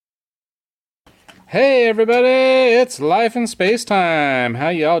Hey everybody, it's Life in Space Time. How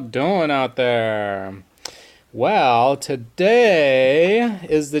y'all doing out there? Well, today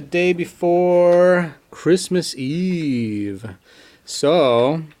is the day before Christmas Eve.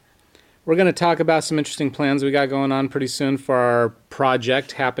 So, we're going to talk about some interesting plans we got going on pretty soon for our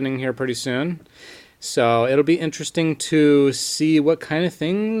project happening here pretty soon. So, it'll be interesting to see what kind of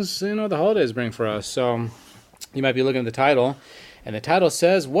things, the holidays bring for us. So, you might be looking at the title. And the title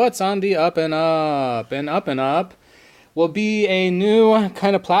says, What's on the Up and Up? And Up and Up will be a new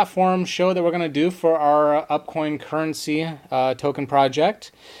kind of platform show that we're going to do for our Upcoin currency token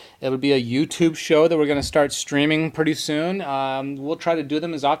project. It'll be a YouTube show that we're going to start streaming pretty soon. We'll try to do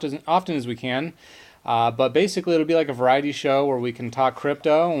them as often as we can. But basically, it'll be like a variety show where we can talk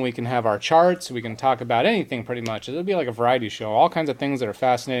crypto and we can have our charts. We can talk about anything pretty much. It'll be like a variety show. All kinds of things that are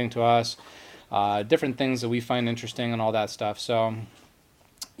fascinating to us. Different things that we find interesting and all that stuff. So,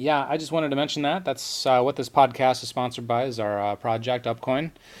 yeah, I just wanted to mention that. That's what this podcast is sponsored by, is our project,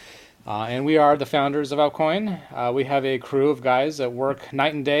 Upcoin. And we are the founders of Upcoin. We have a crew of guys that work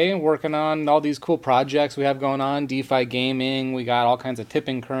night and day working on all these cool projects we have going on, DeFi gaming. We got all kinds of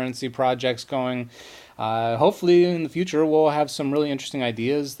tipping currency projects going. Hopefully, in the future, we'll have some really interesting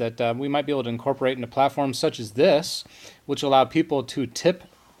ideas that we might be able to incorporate into platforms such as this, which allow people to tip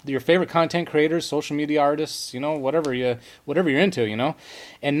your favorite content creators, social media artists, whatever you're into,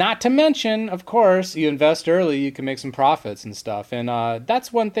 and not to mention, of course, you invest early, you can make some profits and stuff. And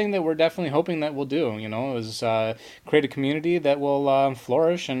that's one thing that we're definitely hoping that we'll do, is create a community that will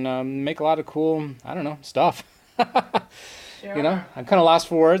flourish and make a lot of cool, stuff. Sure. I'm kind of lost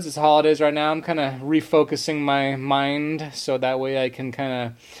for words. It's holidays right now. I'm kind of refocusing my mind so that way I can kind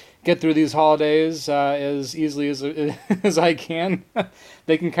of get through these holidays as easily as I can.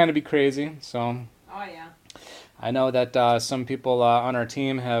 They can kind of be crazy, so. Oh, yeah. I know that some people on our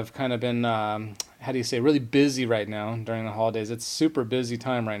team have kind of been, really busy right now during the holidays. It's super busy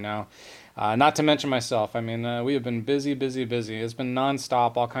time right now. Not to mention myself. I mean, we have been busy. It's been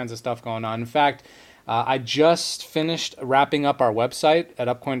nonstop, all kinds of stuff going on. In fact, I just finished wrapping up our website at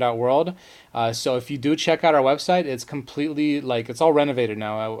upcoin.world. So if you do check out our website, it's completely it's all renovated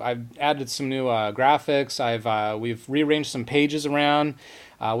now. I've added some new graphics. We've rearranged some pages around.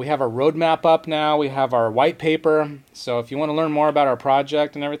 We have our roadmap up now. We have our white paper. So if you want to learn more about our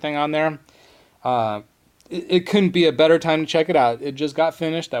project and everything on there, it couldn't be a better time to check it out. It just got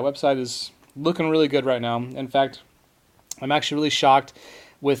finished. That website is looking really good right now. In fact, I'm actually really shocked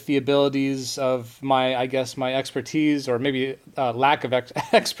with the abilities of my expertise, or maybe lack of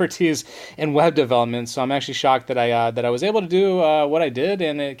expertise in web development. So I'm actually shocked that I was able to do what I did,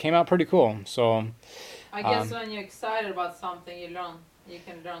 and it came out pretty cool. So I guess when you're excited about something, you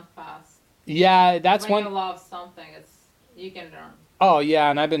can learn fast. Yeah, that's when one. you love something, you can learn. Oh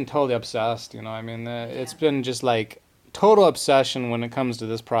yeah, and I've been totally obsessed. It's been just like total obsession when it comes to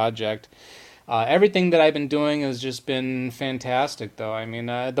this project. Everything that I've been doing has just been fantastic, though. I mean,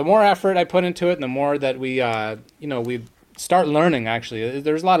 the more effort I put into it, and the more that we start learning, actually.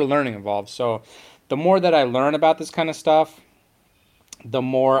 There's a lot of learning involved. So the more that I learn about this kind of stuff, the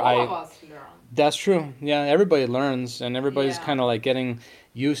more All of us learn. That's true. Yeah, everybody learns, and everybody's kind of like getting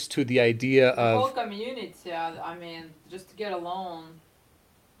used to the idea the of... whole community, I mean, just to get along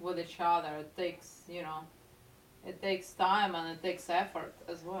with each other, it takes time and it takes effort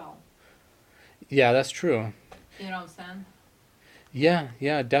as well. Yeah, that's true. You know what I'm saying?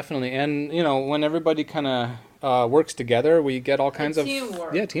 Yeah, definitely. And, when everybody kind of works together, we get all kinds of...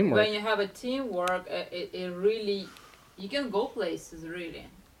 Teamwork. Yeah, teamwork. When you have a teamwork, it really... You can go places, really.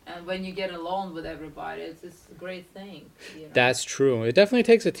 And when you get along with everybody, it's a great thing. That's true. It definitely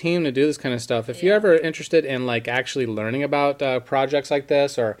takes a team to do this kind of stuff. If you're ever interested in actually learning about projects like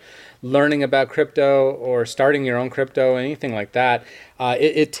this, or learning about crypto, or starting your own crypto, anything like that,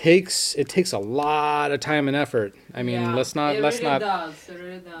 it takes a lot of time and effort. I mean, let's not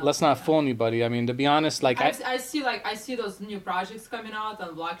fool anybody. I mean, to be honest, I see those new projects coming out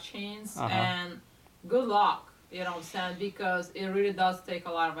on blockchains, and good luck. You know what I'm saying? Because it really does take a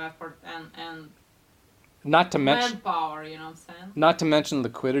lot of effort and not to mention manpower, you know what I'm saying? Not to mention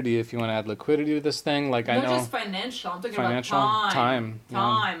liquidity, if you want to add liquidity to this thing. Not just financial, I'm talking about time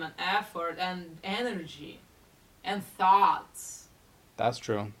and effort and energy and thoughts. That's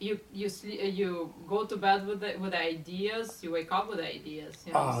true. You go to bed with ideas, you wake up with ideas.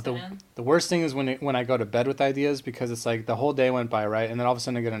 You know what I'm saying? The worst thing is when I go to bed with ideas, because it's like the whole day went by, right? And then all of a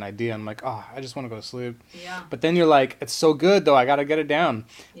sudden I get an idea, and I'm like, I just want to go to sleep. Yeah. But then you're like, it's so good though, I got to get it down.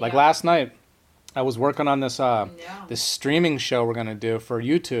 Like last night, I was working on this this streaming show we're gonna do for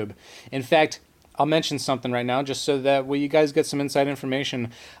YouTube. In fact, I'll mention something right now just so that you guys get some inside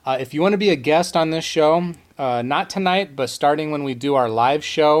information. If you want to be a guest on this show, not tonight, but starting when we do our live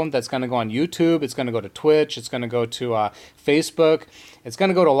show, that's going to go on YouTube, it's going to go to Twitch, it's going to go to Facebook, it's going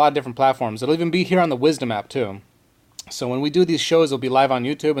to go to a lot of different platforms. It'll even be here on the Wisdom app too. So when we do these shows, they'll be live on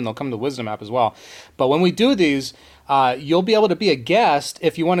YouTube and they'll come to the Wisdom app as well. But when we do these, you'll be able to be a guest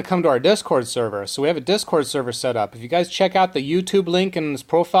if you want to come to our Discord server. So we have a Discord server set up. If you guys check out the YouTube link in this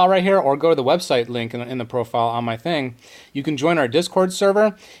profile right here, or go to the website link in the profile on my thing, you can join our Discord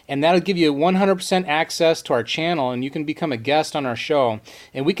server, and that'll give you 100% access to our channel, and you can become a guest on our show.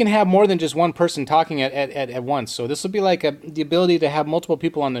 And we can have more than just one person talking at once. So this will be like the ability to have multiple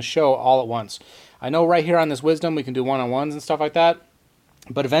people on the show all at once. I know right here on this Wisdom we can do one-on-ones and stuff like that.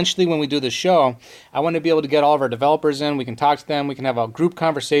 But eventually when we do the show, I want to be able to get all of our developers in. We can talk to them. We can have a group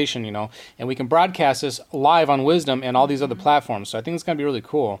conversation, and we can broadcast this live on Wisdom and all these other platforms. So I think it's going to be really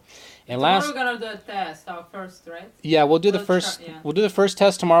cool. And tomorrow we're going to do a test, our first, right? Yeah, we'll do the first. We'll do the first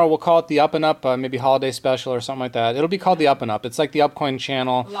test tomorrow. We'll call it the Up and Up, maybe holiday special or something like that. It'll be called the Up and Up. It's like the Upcoin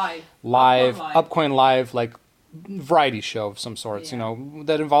channel. Live. Upcoin Live, like variety show of some sorts,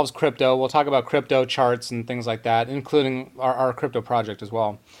 that involves crypto. We'll talk about crypto charts and things like that, including our crypto project as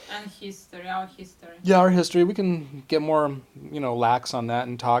well. And history, our history. Yeah, our history. We can get more, lax on that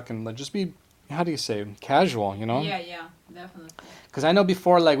and talk and just be, how do you say, casual, Yeah, definitely. Because I know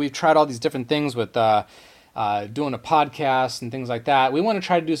before, we've tried all these different things with doing a podcast and things like that. We want to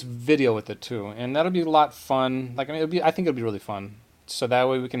try to do this video with it too, and that'll be a lot of fun. I think it'll be really fun. So that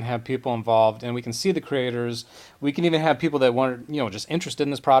way we can have people involved and we can see the creators. We can even have people that want, just interested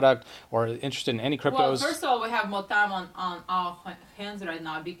in this product or interested in any cryptos. Well, first of all, we have more time on our hands right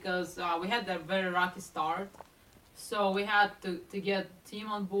now because we had a very rocky start. So we had to get team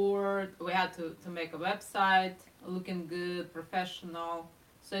on board. We had to make a website looking good, professional.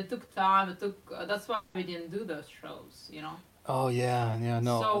 So it took time. That's why we didn't do those shows, Oh yeah,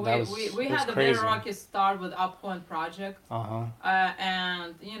 no. So we had a very rocky start with Upcoin project.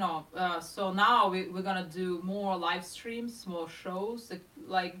 And so now we're gonna do more live streams, more shows,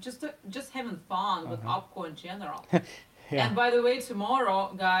 like just having fun with Upcoin in general. Yeah. And by the way,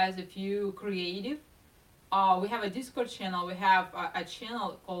 tomorrow, guys, if you creative, we have a Discord channel. We have a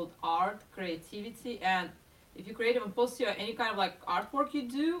channel called Art Creativity, and if you create and post any kind of artwork you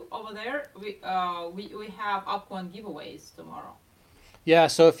do over there, we have Upcoin giveaways tomorrow. Yeah,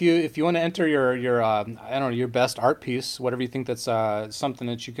 so if you want to enter your your best art piece, whatever you think that's something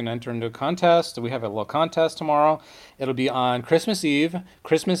that you can enter into a contest, we have a little contest tomorrow. It'll be on Christmas Eve,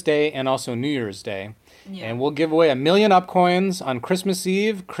 Christmas Day, and also New Year's Day. Yeah. And we'll give away 1 million Upcoins on Christmas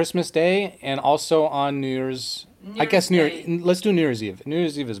Eve, Christmas Day, and also on New Year's. Let's do New Year's Eve. New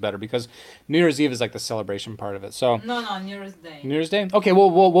Year's Eve is better because New Year's Eve is like the celebration part of it. So No, New Year's Day. New Year's Day? Okay,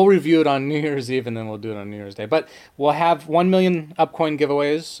 we'll review it on New Year's Eve and then we'll do it on New Year's Day. But we'll have 1 million Upcoin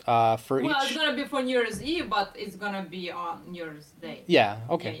giveaways for each. Well, it's gonna be for New Year's Eve, but it's gonna be on New Year's Day. Yeah.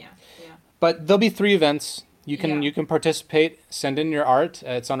 Okay. Yeah. But there'll be 3 events. You can participate, send in your art.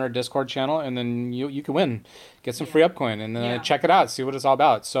 It's on our Discord channel, and then you can win, get some free Upcoin, and then check it out, see what it's all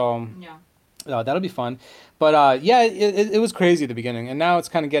about. So that'll be fun. But it was crazy at the beginning, and now it's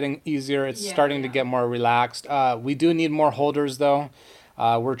kind of getting easier. It's starting to get more relaxed. We do need more holders though.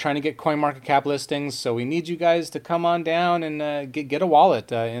 We're trying to get CoinMarketCap listings, so we need you guys to come on down and get a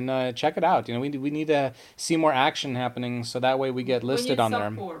wallet and check it out. We need to see more action happening, so that way we get listed on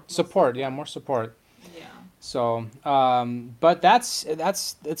there. More support. Yeah. So, but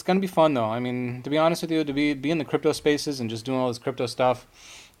it's gonna be fun though. I mean, to be honest with you, to be in the crypto spaces and just doing all this crypto stuff,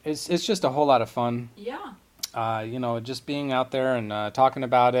 it's just a whole lot of fun. Yeah. Just being out there and talking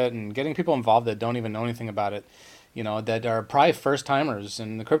about it and getting people involved that don't even know anything about it, that are probably first timers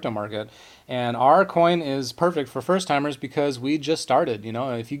in the crypto market. And our coin is perfect for first timers because we just started.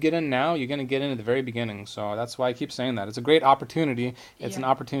 If you get in now, you're gonna get in at the very beginning. So that's why I keep saying that. It's a great opportunity. It's an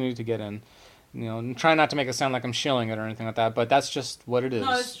opportunity to get in. And try not to make it sound like I'm shilling it or anything like that, but that's just what it is.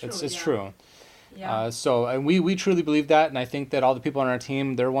 No, it's true. It's true. Yeah. And we truly believe that, and I think that all the people on our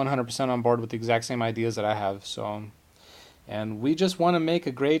team, they're 100% on board with the exact same ideas that I have. So, and we just want to make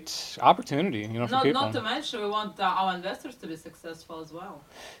a great opportunity, for people. Not to mention, we want our investors to be successful as well.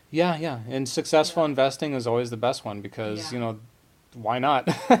 Yeah, and successful investing is always the best one because why not?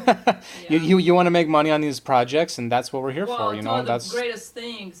 You want to make money on these projects, and that's what we're here for. One of the greatest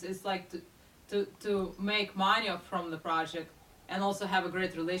things is to make money from the project and also have a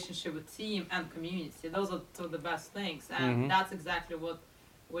great relationship with team and community. Those are two of the best things, and that's exactly what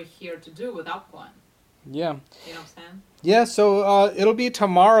we're here to do with Upcoin. Yeah. You know what I'm saying? Yeah, so it'll be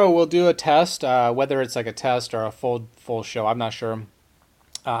tomorrow. We'll do a test, whether it's like a test or a full show. I'm not sure.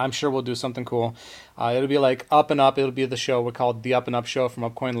 I'm sure we'll do something cool. It'll be like Up and Up. It'll be the show we called the Up and Up Show from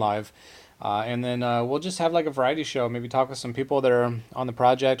Upcoin Live. And then we'll just have like a variety show. Maybe talk with some people that are on the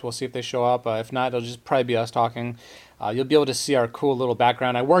project. We'll see if they show up. If not, it'll just probably be us talking. You'll be able to see our cool little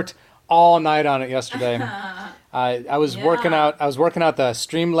background. I worked all night on it yesterday. I was working Yeah. out. I was working out the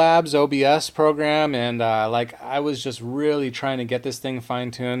Streamlabs OBS program, and like I was just really trying to get this thing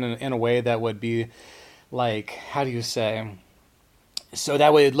fine tuned in a way that would be like, how do you say? So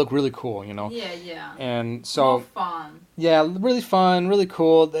that way it'd look really cool, you know. Yeah, yeah. And More so fun. yeah, really fun, really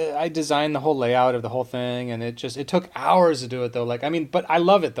cool. I designed the whole layout of the whole thing, and it took hours to do it though. Like I mean, but I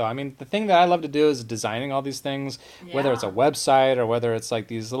love it though. I mean, the thing that I love to do is designing all these things, whether it's a Yeah. website or whether it's like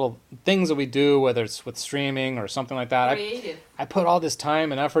these little things that we do, whether it's with streaming or something like that. Creative. I put all this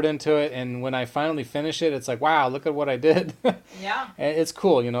time and effort into it, and when I finally finish it, it's like, wow, look at what I did. Yeah. And it's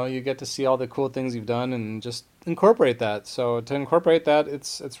cool, you know. You get to see all the cool things you've done and just incorporate that. So to incorporate that,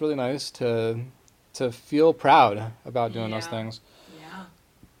 it's really nice to feel proud about doing those Yeah. things. Yeah.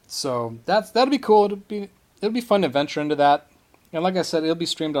 So that'll be cool. It'll be fun to venture into that. And like I said, it'll be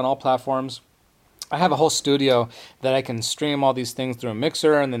streamed on all platforms. I have a whole studio that I can stream all these things through a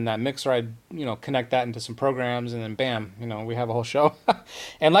mixer, and then that mixer I connect that into some programs, and then bam, we have a whole show.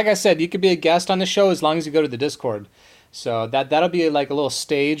 And like I said, you could be a guest on the show as long as you go to the Discord. So that'll be like a little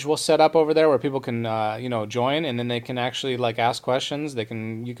stage we'll set up over there where people can join, and then they can actually like ask questions.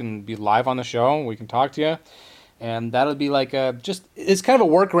 You can be live on the show. We can talk to you, and that'll be like it's kind of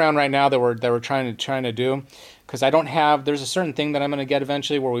a workaround right now that we're trying to do, because I don't have, there's a certain thing that I'm going to get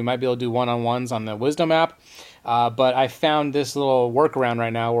eventually where we might be able to do one-on-ones on the Wisdom app, but I found this little workaround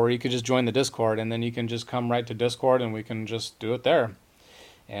right now where you could just join the Discord, and then you can just come right to Discord and we can just do it there.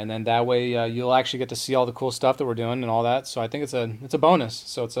 And then that way you'll actually get to see all the cool stuff that we're doing and all that. So I think it's a bonus.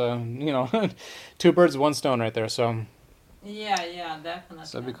 So it's a two birds with one stone right there. So Yeah, yeah, definitely.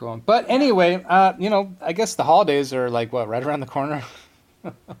 that'd be cool. But anyway, I guess the holidays are like what, right around the corner.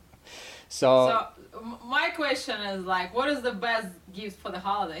 So So my question is like, what is the best gift for the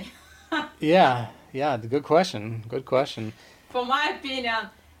holiday? yeah, good question. Good question. For my opinion,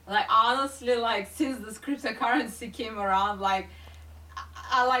 like honestly, like since this cryptocurrency came around, like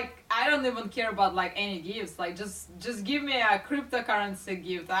I don't even care about like any gifts. Like just give me a cryptocurrency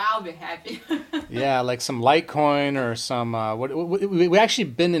gift. I'll be happy. Yeah, like some Litecoin or some. We actually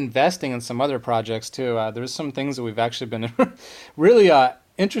been investing in some other projects too. There's some things that we've actually been really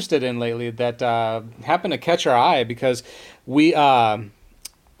interested in lately that happened to catch our eye because we.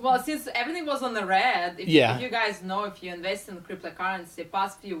 Well, since everything was on the red, Yeah. if you guys know, if you invest in cryptocurrency,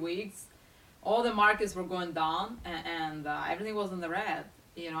 past few weeks, all the markets were going down and everything was on the red.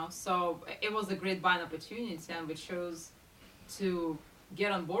 So it was a great buying opportunity, and we chose to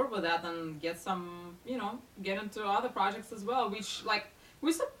get on board with that and get some, get into other projects as well. Which like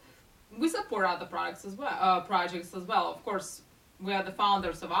we support other projects as well. Of course, we are the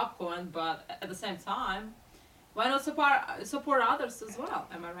founders of Upcoin, but at the same time, why not support others as well?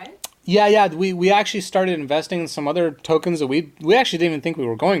 Am I right? Yeah. We actually started investing in some other tokens that we actually didn't even think we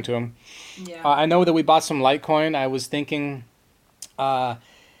were going to. Yeah. I know that we bought some Litecoin. I was thinking,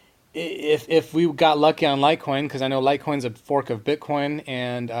 if we got lucky on Litecoin, because I know Litecoin's a fork of Bitcoin,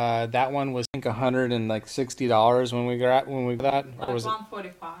 and that one was I think $160 when we got that, or Like was it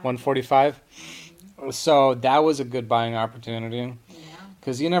 145. 145? So that was a good buying opportunity. Yeah.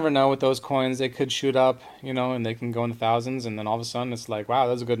 Because you never know with those coins, they could shoot up, and they can go into thousands, and then all of a sudden it's like, wow,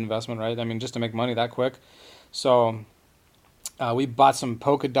 that's a good investment, right? I mean, just to make money that quick. So we bought some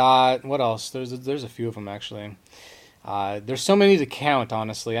Polkadot. What else? There's a few of them actually. There's so many to count,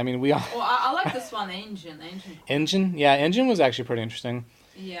 honestly. I mean, we all Well, I like this one, Engine. Engine. Yeah, Engine was actually pretty interesting.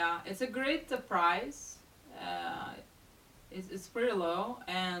 Yeah, it's a great price. It's pretty low,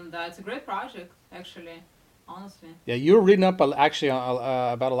 and it's a great project, actually, honestly. Yeah, you were reading up actually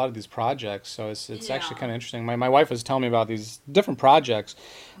about a lot of these projects, so it's actually Yeah. kind of interesting. My wife was telling me about these different projects.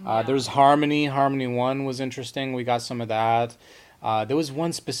 Yeah. There's Harmony. Harmony One was interesting. We got some of that. There was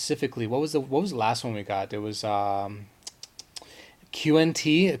one specifically. What was the last one we got? It was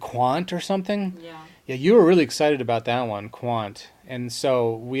QNT, Quant or something. Yeah. Yeah, you were really excited about that one, Quant, and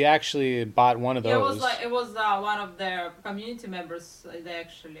so we actually bought one of those. Yeah, it was one of their community members.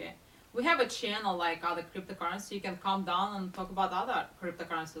 We have a channel like other cryptocurrency. You can come down and talk about other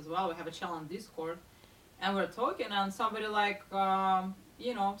cryptocurrency as well. We have a channel on Discord, and we're talking, and somebody like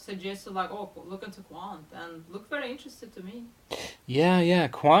suggested like, oh, look into Quant, and looked very interested to me. Yeah,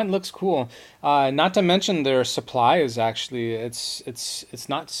 Quant looks cool. Not to mention their supply is actually it's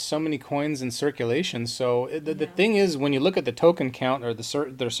not so many coins in circulation. So the Yeah. thing is, when you look at the token count or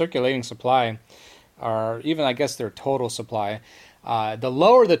their circulating supply, or even I guess their total supply, The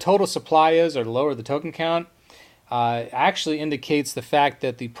lower the total supply is, or the lower the token count, actually indicates the fact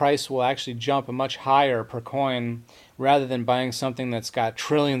that the price will actually jump much higher per coin rather than buying something that's got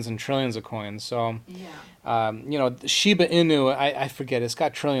trillions and trillions of coins. So, Yeah. Shiba Inu, I forget, it's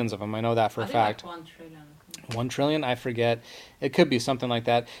got trillions of them. I know that for a I think fact. like 1 trillion. 1 trillion, I forget. It could be something like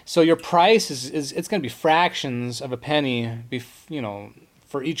that. So your price is it's going to be fractions of a penny,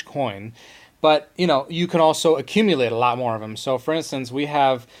 for each coin. But you can also accumulate a lot more of them. So for instance, we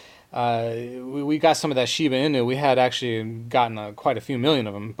have we got some of that Shiba Inu. We had actually gotten quite a few million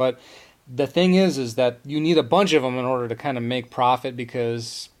of them. But the thing is that you need a bunch of them in order to kind of make profit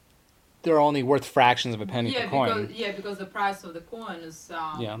because they're only worth fractions of a penny per coin. Because the price of the coin is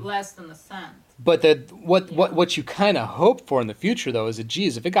less than a cent. But what you kind of hope for in the future though is that,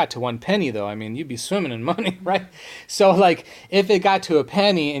 geez, if it got to 1 penny though, I mean, you'd be swimming in money, right? So like if it got to a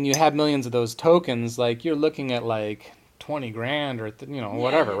penny and you have millions of those tokens, like you're looking at like 20 grand or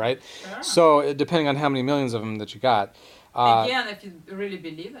whatever, right? Sure. So depending on how many millions of them that you got. Again, if you really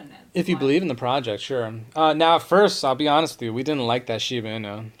believe in it. If you believe in the project, sure. Now, at first, I'll be honest with you, we didn't like that Shiba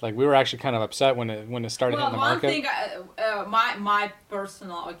Inu. Like, we were actually kind of upset when it started hitting the market. Well, one thing, my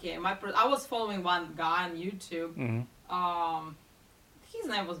personal, I was following one guy on YouTube. Mm-hmm. His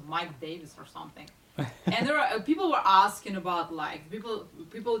name was Mike Davis or something. And there were people were asking about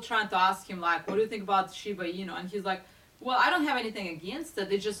people trying to ask him what do you think about Shiba Inu? And he's like, well, I don't have anything against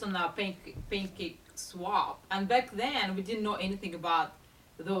it. It's just on a pancake swap. And back then we didn't know anything about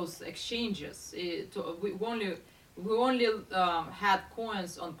those exchanges. We only had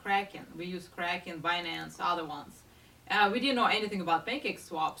coins on Kraken. We used Kraken, Binance, other ones. We didn't know anything about pancake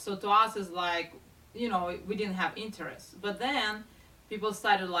swap. So to us it's we didn't have interest. But then people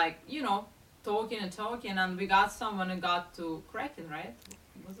started talking, and we got someone and got to Kraken, right?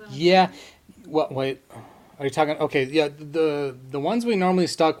 Yeah. What? Wait. Are you talking? Okay, yeah. The ones we normally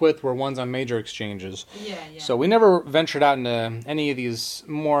stuck with were ones on major exchanges. Yeah. So we never ventured out into any of these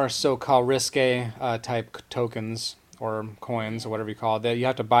more so-called risque type tokens or coins or whatever you call it that you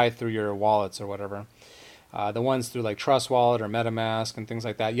have to buy through your wallets or whatever. The ones through like Trust Wallet or MetaMask and things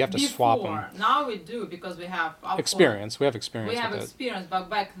like that, you have to swap them. Now we do because we have experience. We have experience. We have experience, but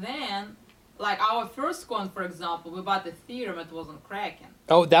back then, like our first coin, for example, we bought Ethereum. It wasn't Kraken.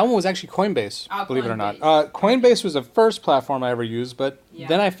 Oh, that one was actually Coinbase, believe it or not. Coinbase was the first platform I ever used, but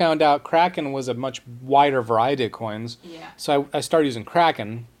then I found out Kraken was a much wider variety of coins. Yeah. So I started using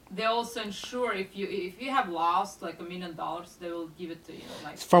Kraken. They also ensure if you have lost like $1 million, they will give it to you.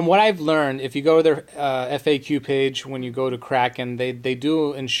 From what I've learned, if you go to their FAQ page when you go to Kraken, they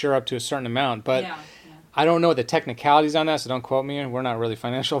do insure up to a certain amount, but I don't know the technicalities on that, so don't quote me. We're not really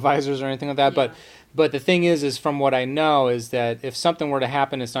financial advisors or anything like that, but the thing is from what I know is that if something were to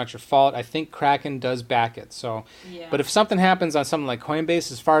happen, it's not your fault. I think Kraken does back it. So, but if something happens on something like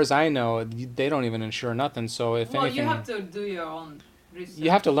Coinbase, as far as I know, they don't even insure nothing. So if anything, you have to do your own research. You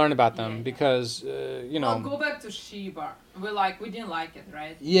have to learn about them because Well, go back to Shiba. We didn't like it,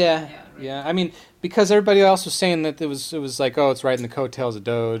 right? Yeah. I mean, because everybody else was saying that it was like, oh, it's riding the coattails of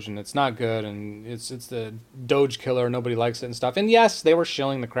Doge and it's not good and it's the Doge killer. Nobody likes it and stuff. And yes, they were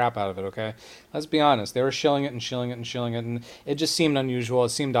shilling the crap out of it. Okay, let's be honest. They were shilling it and shilling it and shilling it, and it just seemed unusual. It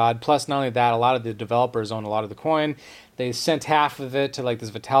seemed odd. Plus, not only that, a lot of the developers own a lot of the coin. They sent half of it to like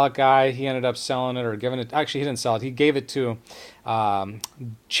this Vitalik guy. He ended up selling it or giving it. Actually, he didn't sell it. He gave it to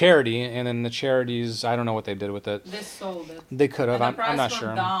charity, and then the charities, I don't know what they did with it. They sold it. They could have. And the I'm not price sure.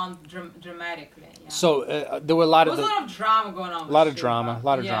 went down dramatically. Yeah. So there were a lot of drama going on. A lot of drama.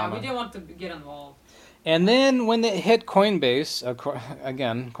 We didn't want to get involved. And then when it hit Coinbase,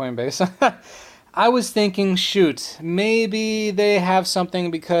 again Coinbase, I was thinking, shoot, maybe they have something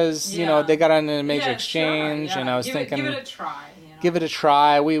because they got on a major exchange, and I was thinking, give it a try. Give it a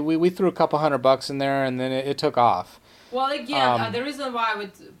try. We threw a couple $100 in there, and then it took off. Well, again, the reason why I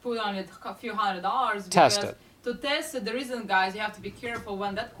would put on it a few $100 test it. To test it, the reason, guys, you have to be careful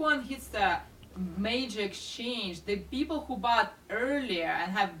when that coin hits the major exchange. The people who bought earlier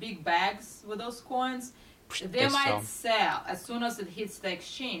and have big bags with those coins, they might sell as soon as it hits the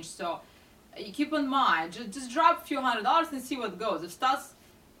exchange. So you keep in mind, just drop a few $100 and see what goes. If it starts,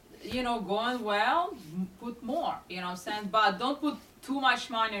 going well, put more. You know what I'm saying? But don't put too much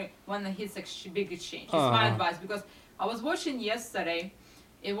money when it hits a big exchange. It's my advice, because I was watching yesterday.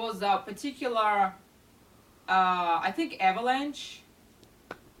 It was a particular, I think Avalanche.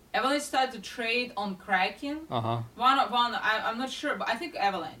 Avalanche started to trade on Kraken. One. I'm not sure, but I think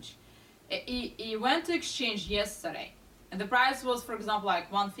Avalanche. He went to exchange yesterday, and the price was, for example,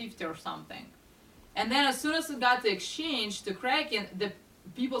 like 150 or something. And then as soon as it got to exchange to Kraken, the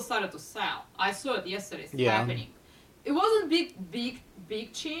people started to sell. I saw it yesterday. It's happening. it wasn't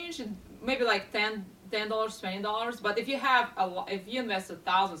big change. Maybe like $10, $20. But if you have if you invested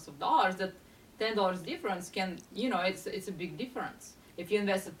thousands of dollars, that $10 difference can, it's a big difference. If you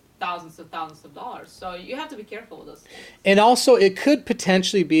invested thousands of dollars, so you have to be careful with those things. And also, it could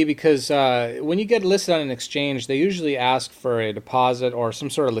potentially be because when you get listed on an exchange, they usually ask for a deposit or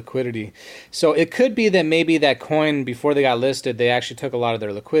some sort of liquidity. So it could be that maybe that coin, before they got listed, they actually took a lot of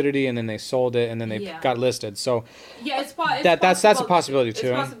their liquidity and then they sold it and then they got listed. So yeah, that's a possibility too.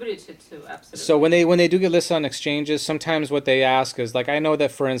 It's a possibility too, absolutely. So when they do get listed on exchanges, sometimes what they ask is, like, I know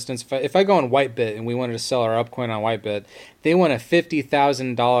that, for instance, if I go on Whitebit and we wanted to sell our upcoin on Whitebit, they want a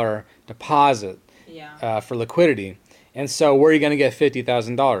 $50,000 deposit for liquidity. And so where are you going to get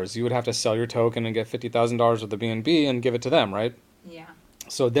 $50,000? You would have to sell your token and get $50,000 of the BNB and give it to them, right? Yeah.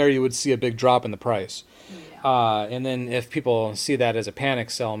 So there you would see a big drop in the price. Yeah. And then if people see that as a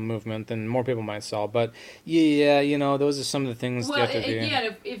panic sell movement, then more people might sell. But yeah, those are some of the things you have to be.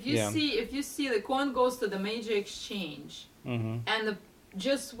 Again, if you see the coin goes to the major exchange, and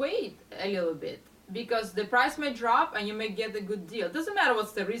just wait a little bit, because the price may drop and you may get a good deal. It doesn't matter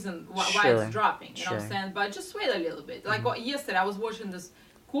what's the reason why it's dropping, you know what I'm saying? But just wait a little bit. Like yesterday, I was watching this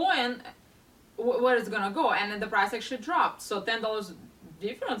coin, where it's gonna go, and then the price actually dropped. So $10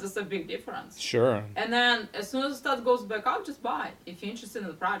 difference is a big difference. Sure. And then as soon as the stock goes back up, just buy it if you're interested in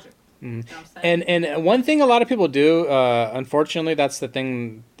the project. You know what I'm saying? And one thing a lot of people do, unfortunately, that's the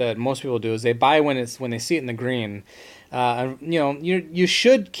thing that most people do, is they buy when they see it in the green. You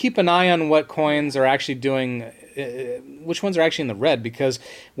should keep an eye on what coins are actually doing, which ones are actually in the red, because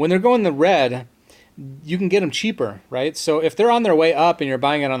when they're going the red, you can get them cheaper, right? So if they're on their way up and you're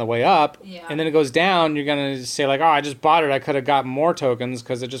buying it on the way up, and then it goes down, you're going to say, like, oh, I just bought it. I could have got more tokens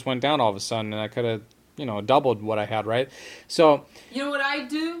because it just went down all of a sudden, and I could have, doubled what I had, right? So, you know what I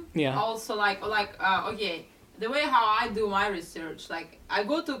do? Yeah. Also, okay, the way how I do my research, like, I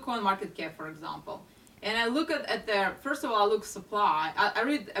go to CoinMarketCap, for example, and I look at their, first of all, I look supply. I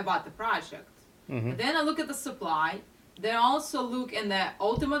read about the project. Then I look at the supply. Then I also look in the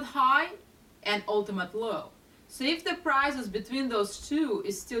ultimate high and ultimate low. So if the price is between those two,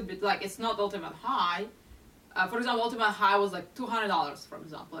 is still it's not ultimate high. For example, ultimate high was like $200, for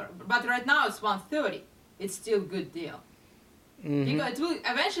example. But right now it's $130. It's still a good deal. Because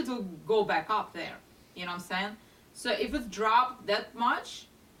eventually it will go back up there. You know what I'm saying? So if it dropped that much,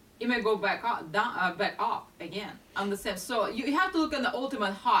 it may go back up, back up again on the same. So you have to look at the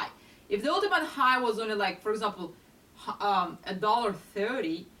ultimate high. If the ultimate high was only like, for example,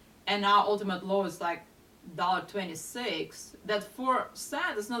 $1.30, and now ultimate low is like $1.26, that 4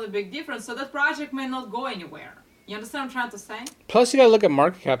 cents is not a big difference. So that project may not go anywhere. You understand what I'm trying to say? Plus, you got to look at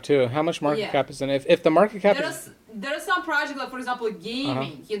market cap too. How much market cap is in it? If the market cap there are some projects, like, for example,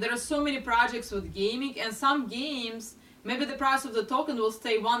 gaming. There are so many projects with gaming, and some games, maybe the price of the token will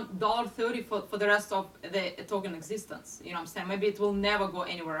stay $1.30 for the rest of the token existence. You know what I'm saying? Maybe it will never go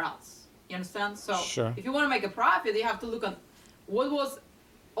anywhere else. You understand? So if you want to make a profit, you have to look at what was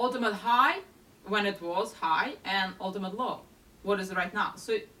ultimate high when it was high and ultimate low. What is it right now?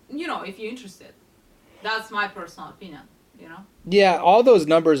 So, if you're interested. That's my personal opinion, Yeah, all those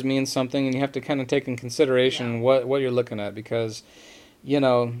numbers mean something, and you have to kind of take in consideration what you're looking at, because,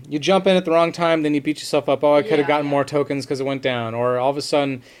 you jump in at the wrong time, then you beat yourself up. Oh, I could have gotten more tokens because it went down. Or all of a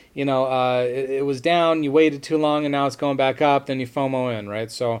sudden, it was down, you waited too long, and now it's going back up, then you FOMO in,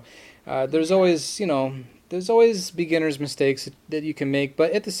 right? So there's always beginner's mistakes that you can make.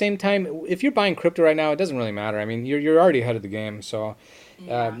 But at the same time, if you're buying crypto right now, it doesn't really matter. I mean, you're already ahead of the game, so...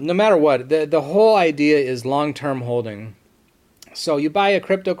 no matter what, the whole idea is long-term holding. So you buy a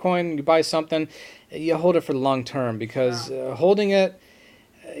crypto coin, you buy something, you hold it for the long term, because holding it,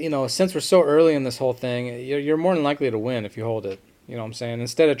 since we're so early in this whole thing, you're more than likely to win if you hold it. You know what I'm saying?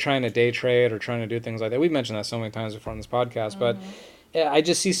 Instead of trying to day trade or trying to do things like that. We've mentioned that so many times before on this podcast, but I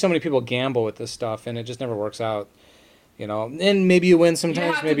just see so many people gamble with this stuff, and it just never works out. And maybe you win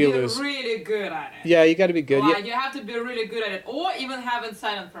sometimes, maybe you lose. You have to be really good at it. Yeah, you got to be good. You have to be really good at it, or even have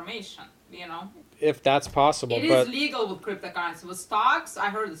inside information, If that's possible. It is legal with cryptocurrency. With stocks, I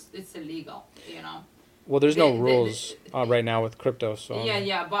heard it's illegal, Well, there's no rules right now with crypto, so...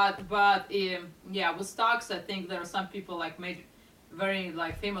 but with stocks, I think there are some people, like, very,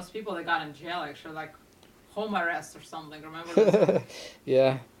 like, famous people that got in jail, actually, like home arrest or something, remember this?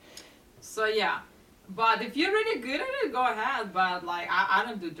 Yeah. So, but if you're really good at it, go ahead. But, like, I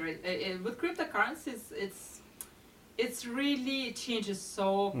don't do trade. With cryptocurrencies, it's really changes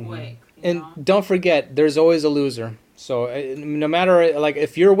so quick. And don't forget, there's always a loser. So no matter, like,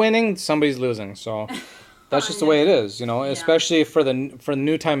 if you're winning, somebody's losing. So That's just the way it is, Yeah. especially for the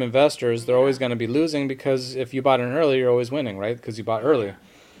new time investors, they're always going to be losing because if you bought in early, you're always winning, right? Because you bought early.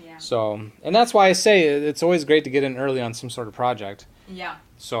 Yeah. So, and that's why I say it's always great to get in early on some sort of project. Yeah.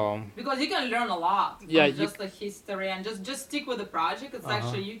 So. Because you can learn a lot from just the history and just stick with the project. It's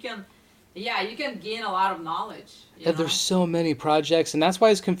actually you can gain a lot of knowledge. There's so many projects, and that's why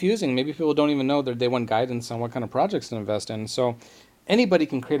it's confusing. Maybe people don't even know that they want guidance on what kind of projects to invest in. So anybody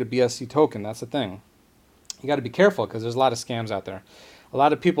can create a BSC token. That's the thing. You got to be careful because there's a lot of scams out there. A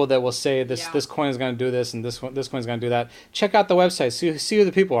lot of people that will say this coin is going to do this and this coin is going to do that. Check out the website. See who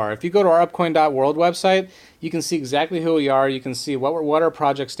the people are. If you go to our upcoin.world website, you can see exactly who we are. You can see what our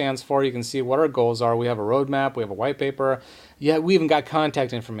project stands for. You can see what our goals are. We have a roadmap. We have a white paper. Yeah, we even got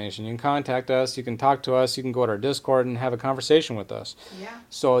contact information. You can contact us. You can talk to us. You can go to our Discord and have a conversation with us. Yeah.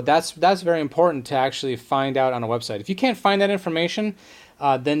 So that's very important to actually find out on a website. If you can't find that information,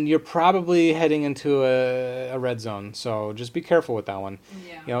 then you're probably heading into a red zone. So just be careful with that one.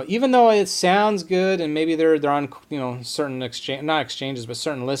 Yeah. Even though it sounds good, and maybe they're on certain exchanges, but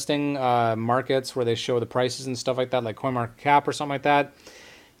certain listing markets where they show the prices and stuff like that, like CoinMarketCap or something like that.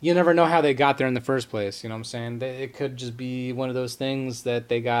 You never know how they got there in the first place. You know what I'm saying? It could just be one of those things that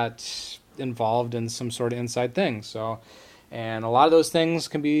they got involved in some sort of inside thing. So, and a lot of those things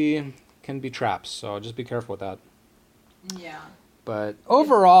can be traps. So just be careful with that. Yeah. But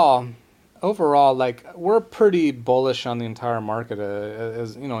overall, like we're pretty bullish on the entire market,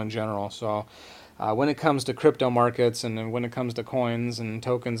 as in general. So, when it comes to crypto markets and when it comes to coins and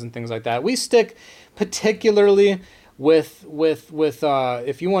tokens and things like that, we stick particularly with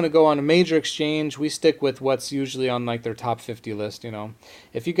if you want to go on a major exchange, we stick with what's usually on like their top 50 list.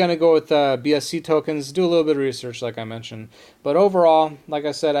 If you're gonna go with BSC tokens, do a little bit of research, like I mentioned. But overall, like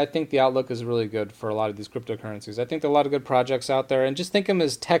I said, I think the outlook is really good for a lot of these cryptocurrencies. I think there are a lot of good projects out there, and just think of them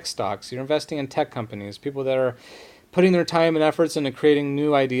as tech stocks. You're investing in tech companies, people that are putting their time and efforts into creating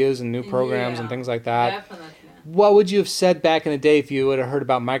new ideas and new programs and things like that. Definitely. What would you have said back in the day if you would have heard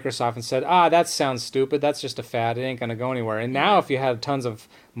about Microsoft and said, that sounds stupid, that's just a fad, it ain't going to go anywhere. And now if you had tons of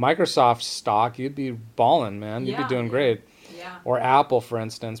Microsoft stock, you'd be balling, man. You'd be doing great. Yeah. Or Apple, for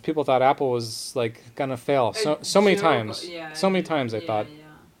instance. People thought Apple was like going to fail so many times. So many times they thought.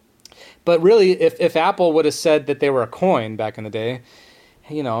 Yeah. But really, if Apple would have said that they were a coin back in the day,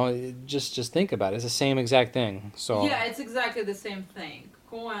 just think about it. It's the same exact thing. So yeah, it's exactly the same thing.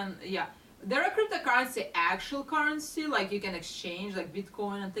 Coin, yeah. There are cryptocurrency, actual currency, like you can exchange, like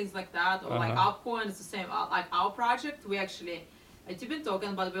Bitcoin and things like that, or like Upcoin. It's the same. Like our project, we actually a Tippin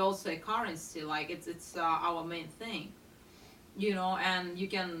token, but we also a currency. Like it's our main thing, and you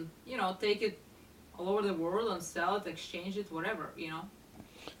can take it all over the world and sell it, exchange it, whatever.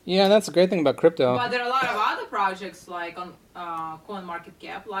 Yeah, that's a great thing about crypto. But there are a lot of other projects like on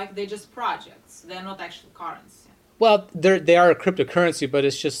CoinMarketCap, like they're just projects. They're not actual currency. Well, they are a cryptocurrency, but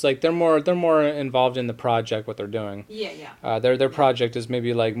it's just like they're more involved in the project, what they're doing. Yeah. Their project is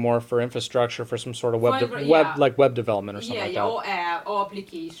maybe like more for infrastructure, for some sort of web development or something like that. Or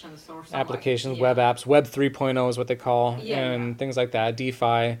applications or something. Applications, web apps, Web 3.0 is what they call, things like that.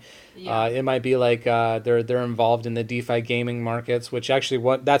 DeFi. It might be like they're involved in the DeFi gaming markets, which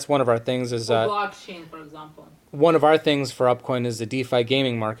actually that's one of our things is blockchain, for example. One of our things for Upcoin is the DeFi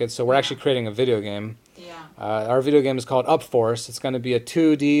gaming market. So we're actually creating a video game. Yeah. Our video game is called Upforce. It's going to be a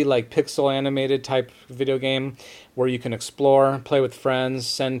 2D, like pixel animated type video game where you can explore, play with friends,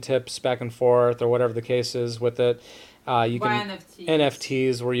 send tips back and forth, or whatever the case is with it. You can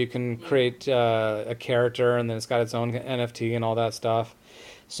NFTs where you can create a character and then it's got its own NFT and all that stuff.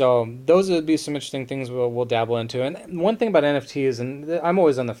 So those would be some interesting things we'll dabble into. And one thing about NFTs, and I'm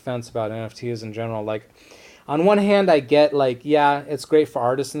always on the fence about NFTs in general, like on one hand, I get like, it's great for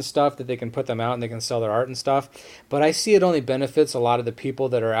artists and stuff that they can put them out and they can sell their art and stuff. But I see it only benefits a lot of the people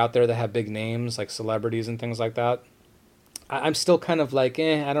that are out there that have big names, like celebrities and things like that. I'm still kind of like,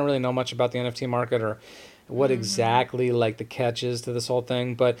 I don't really know much about the NFT market or what exactly like the catch is to this whole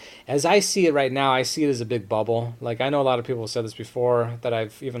thing. But as I see it right now, I see it as a big bubble. Like I know a lot of people have said this before that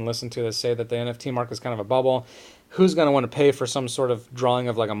I've even listened to that say that the NFT market is kind of a bubble. Who's going to want to pay for some sort of drawing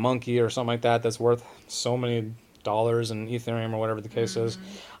of like a monkey or something like that that's worth so many dollars in Ethereum or whatever the case is?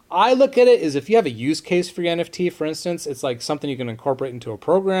 I look at it as if you have a use case for your NFT, for instance, it's like something you can incorporate into a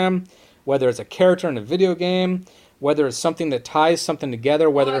program, whether it's a character in a video game, whether it's something that ties something together,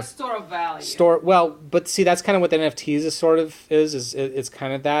 whether it's store of value. But see, that's kind of what the NFTs is sort of is it's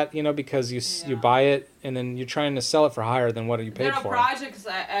kind of that, because you buy it and then you're trying to sell it for higher than what you paid for. There are projects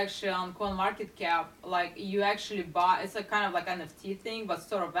actually on CoinMarketCap, like you actually buy, it's a kind of like NFT thing, but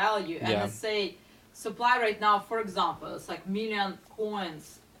store of value. And let's say supply right now, for example, it's like million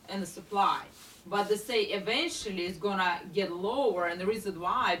coins and the supply. But they say eventually it's gonna get lower, and the reason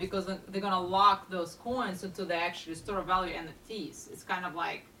why, because they're gonna lock those coins until they actually store value NFTs. It's kind of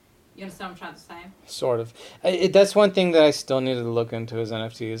like, you understand what I'm trying to say? Sort of. That's one thing that I still needed to look into is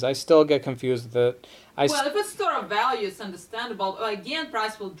NFTs. I still get confused with it. Well, if it's store of value, it's understandable. Again,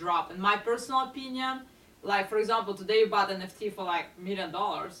 price will drop. In my personal opinion, like for example, today you bought NFT for like $1 million,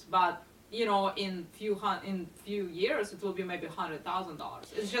 but you know, in few years, it will be maybe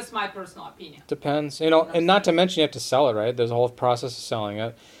 $100,000. It's just my personal opinion. Depends, you know, and not to mention you have to sell it, right? There's a whole process of selling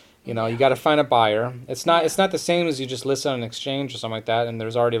it. You know, you got to find a buyer. It's not the same as you just list it on an exchange or something like that, and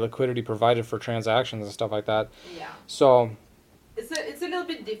there's already liquidity provided for transactions and stuff like that. Yeah. So it's a little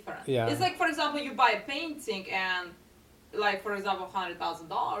bit different. Yeah. It's like, for example, you buy a painting and, like for example,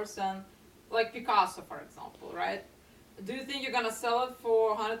 $100,000, and like Picasso, for example, right? Do you think you're gonna sell it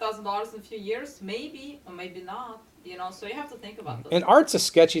for $100,000 in a few years? Maybe, or maybe not. You know, so you have to think about this. And art's a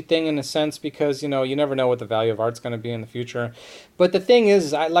sketchy thing in a sense because, you know, you never know what the value of art's going to be in the future. But the thing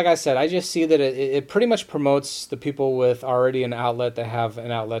is, like I said, I just see that it pretty much promotes the people with already an outlet that have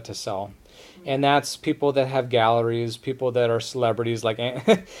an outlet to sell. And that's people that have galleries, people that are celebrities. Like,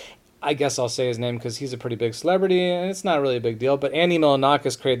 I guess I'll say his name because he's a pretty big celebrity, and it's not really a big deal. But Andy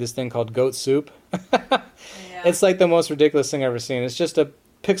Milonakis created this thing called Goat Soup. It's like the most ridiculous thing I've ever seen. It's just a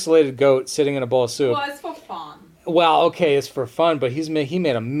pixelated goat sitting in a bowl of soup. Well, it's for fun. Well, okay, it's for fun, but he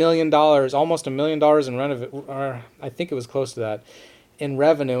made $1 million, almost $1 million in or I think it was close to that, in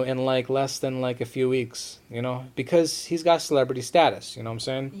revenue in like less than like a few weeks, you know, because he's got celebrity status, you know what I'm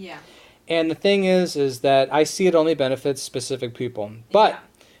saying? Yeah. And the thing is that I see it only benefits specific people. But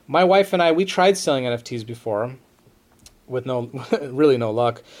my wife and I, we tried selling NFTs before with really no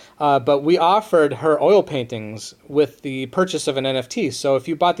luck. But we offered her oil paintings with the purchase of an NFT. So if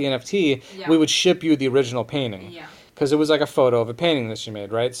you bought the NFT, we would ship you the original painting. Yeah. Because it was like a photo of a painting that she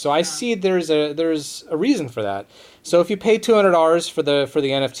made, right? So I see there's a reason for that. So if you pay $200 for the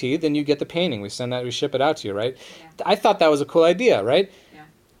NFT, then you get the painting. We ship it out to you, right? Yeah. I thought that was a cool idea, right? Yeah.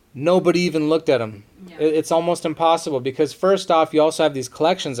 Nobody even looked at them. Yeah. It's almost impossible because first off, you also have these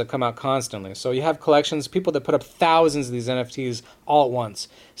collections that come out constantly. So you have collections, people that put up thousands of these NFTs all at once.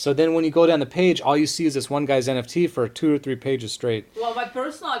 So then when you go down the page, all you see is this one guy's NFT for 2 or 3 pages straight. Well, my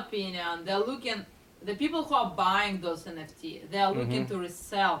personal opinion, the people who are buying those NFT, they are looking to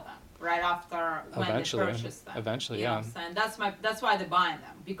resell them right after when they purchase them. Eventually, you know what I'm saying? That's why they're buying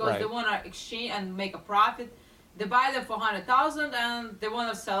them, because they want to exchange and make a profit. They buy them for $100,000 and they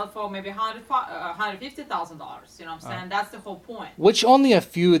want to sell it for maybe $150,000. You know what I'm saying? That's the whole point. Which only a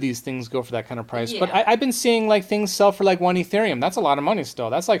few of these things go for that kind of price. Yeah. But I've been seeing like things sell for like 1 Ethereum. That's a lot of money still.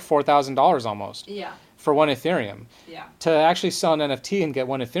 That's like $4,000 almost. Yeah. For 1 Ethereum. Yeah. To actually sell an NFT and get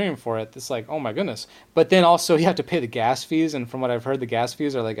 1 Ethereum for it, it's like, oh my goodness. But then also you have to pay the gas fees, and from what I've heard, the gas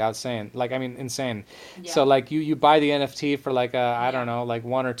fees are like insane. Yeah. So like you buy the NFT for like I don't know, like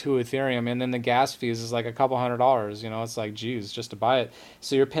 1 or 2 Ethereum, and then the gas fees is like a couple $100. You know, it's like geez, just to buy it.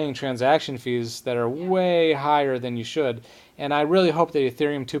 So you're paying transaction fees that are way higher than you should. And I really hope that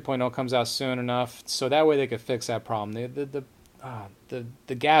Ethereum 2.0 comes out soon enough, so that way they could fix that problem.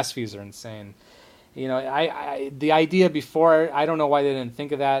 The gas fees are insane. You know, the idea before, I don't know why they didn't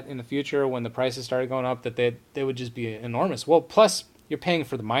think of that in the future when the prices started going up, that they would just be enormous. Well, plus you're paying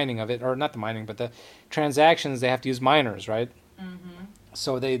for the mining of it, or not the mining, but the transactions. They have to use miners, right? Mm-hmm.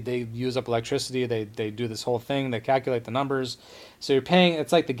 So they use up electricity. They do this whole thing. They calculate the numbers. So you're paying.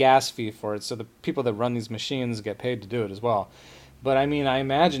 It's like the gas fee for it. So the people that run these machines get paid to do it as well. But I mean, I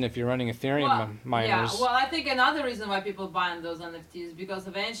imagine if you're running Ethereum miners. Yeah, well, I think another reason why people buy those NFTs is because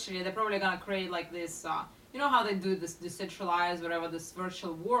eventually they're probably gonna create like this. You know how they do this decentralized, whatever, this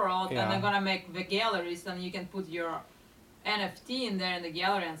virtual world, and they're gonna make the galleries, and you can put your NFT in there in the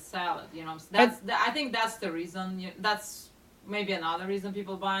gallery and sell it. You know, I think that's the reason. That's maybe another reason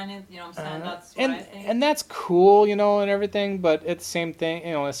people buying it. You know what I'm saying? That's what I think. And that's cool, you know, and everything. But it's the same thing,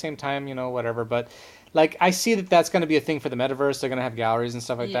 you know. At the same time, you know, whatever. But like, I see that that's going to be a thing for the metaverse. They're going to have galleries and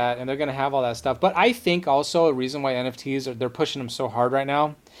stuff like that, and they're going to have all that stuff. But I think also a reason why NFTs they're pushing them so hard right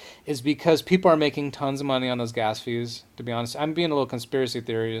now is because people are making tons of money on those gas fees. To be honest, I'm being a little conspiracy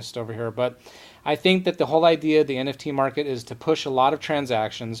theorist over here, but I think that the whole idea of the NFT market is to push a lot of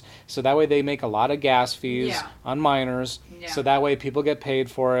transactions, so that way they make a lot of gas fees on miners, so that way people get paid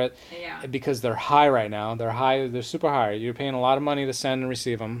for it because they're high right now. They're super high. You're paying a lot of money to send and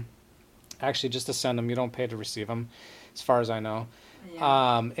receive them. Actually, just to send them, you don't pay to receive them, as far as I know.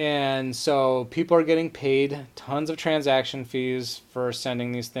 Yeah. And so people are getting paid tons of transaction fees for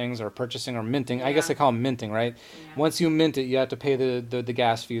sending these things or purchasing or minting. I guess they call them minting, right? Yeah. Once you mint it, you have to pay the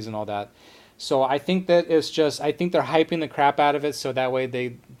gas fees and all that. So I think that it's just, I think they're hyping the crap out of it so that way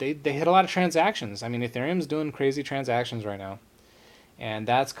they hit a lot of transactions. I mean, Ethereum's doing crazy transactions right now. And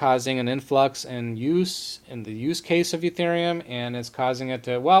that's causing an influx in the use case of Ethereum, and it's causing it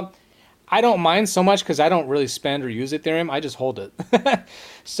to, well, I don't mind so much because I don't really spend or use Ethereum. I just hold it.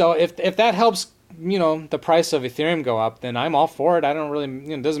 So if that helps, the price of Ethereum go up, then I'm all for it. I don't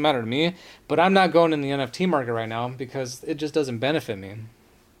really, it doesn't matter to me. But I'm not going in the NFT market right now because it just doesn't benefit me.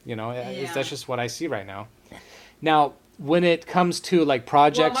 That's just what I see right now. Now, when it comes to like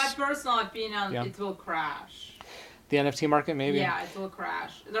projects, well, my personal opinion, Yeah. it will crash. The NFT market, maybe. Yeah, it will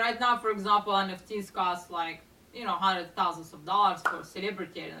crash. Right now, for example, NFTs cost like hundreds of thousands of dollars for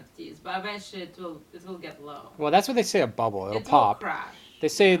celebrity NFTs, but eventually it will get low. Well, that's what they say. A bubble, it'll It pop. will crash. They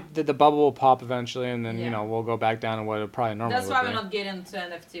say Yeah. that the bubble will pop eventually, and then Yeah. we'll go back down to what it probably normally That's why would we're be. not getting into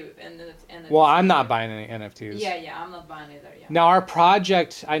NFT. Well, I'm not buying any NFTs. Yeah, I'm not buying either. Yeah. Now, our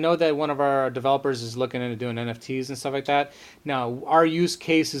project, I know that one of our developers is looking into doing NFTs and stuff like that. Now, our use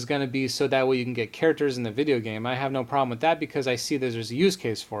case is going to be so that way you can get characters in the video game. I have no problem with that because I see that there's a use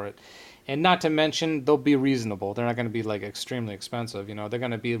case for it. And not to mention, they'll be reasonable. They're not going to be like extremely expensive. They're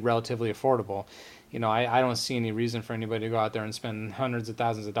going to be relatively affordable. I don't see any reason for anybody to go out there and spend hundreds of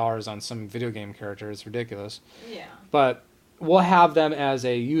thousands of dollars on some video game character. It's ridiculous. Yeah. But we'll have them as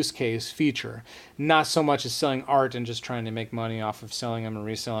a use case feature, not so much as selling art and just trying to make money off of selling them and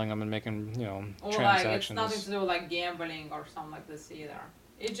reselling them and making Or transactions. like it's nothing to do with like gambling or something like this either.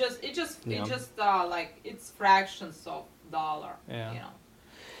 It just Yeah. like it's fractions of dollar. Yeah.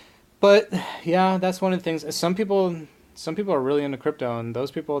 But yeah, that's one of the things. Some people are really into crypto, and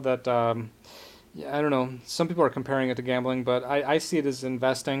those people that I don't know. Some people are comparing it to gambling, but I see it as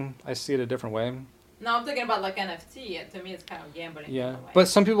investing. I see it a different way. No, I'm talking about like NFT. To me, it's kind of gambling. Yeah, in a way. but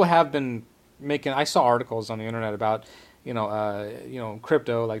some people have been making. I saw articles on the internet about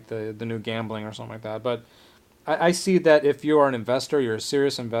crypto, like the new gambling or something like that. But I see that if you are an investor, you're a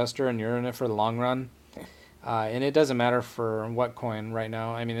serious investor, and you're in it for the long run. And it doesn't matter for what coin right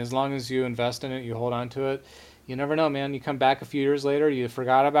now. I mean, as long as you invest in it, you hold on to it. You never know, man. You come back a few years later, you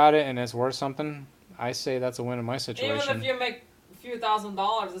forgot about it, and it's worth something. I say that's a win in my situation. Even if you make a few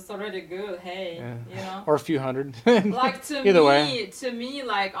 $1,000s, it's already good. Hey, Yeah. Or a few hundred. Like Either way. to me,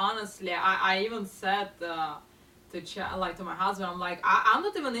 like honestly, I even said to my husband, I'm like, I'm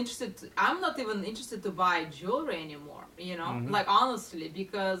not even interested to buy jewelry anymore. Mhm. Like honestly,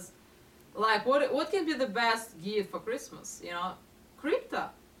 because like what can be the best gift for Christmas? Crypto,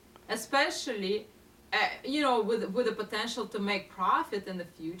 especially. With the potential to make profit in the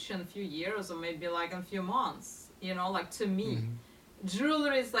future, in a few years, or maybe like in a few months. Like to me,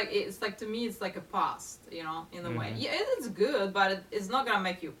 jewelry is like to me it's like a past. In a way, yeah, it's good, but it's not gonna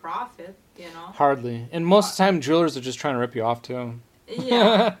make you profit. Hardly. And most of the time, jewelers are just trying to rip you off too.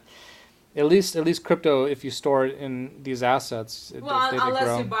 Yeah. At least crypto, if you store it in these assets, they Unless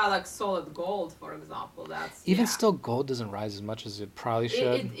grow. you buy like solid gold, for example, that's Even yeah. still, gold doesn't rise as much as it probably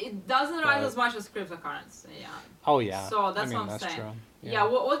should. It doesn't rise but- as much as cryptocurrency. Yeah. Oh yeah. So that's I mean, what I'm that's saying. true. Yeah.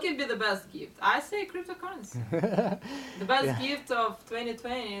 What can be the best gift? I say cryptocurrency. The best Yeah. gift of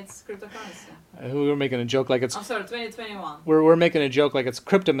 2020 it's cryptocurrency. We were making a joke like it's I'm sorry, 2021. we're making a joke like it's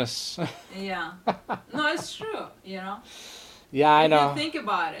Cryptimus. Yeah. No, it's true. Yeah, I If know. you think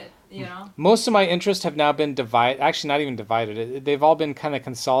about it, Most of my interests have now been divided. Actually, not even divided. They've all been kind of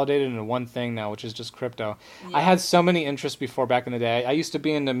consolidated into one thing now, which is just crypto. Yeah. I had so many interests before back in the day. I used to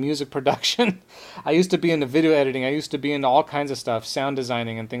be into music production. I used to be into video editing. I used to be into all kinds of stuff, sound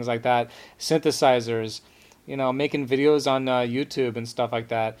designing and things like that, synthesizers, making videos on YouTube and stuff like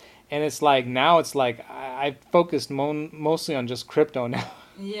that. And it's like now it's like I've focused mostly on just crypto now.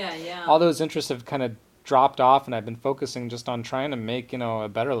 Yeah. All those interests have kind of dropped off, and I've been focusing just on trying to make a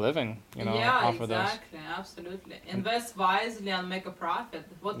better living off of those. Exactly, absolutely. Invest wisely and make a profit.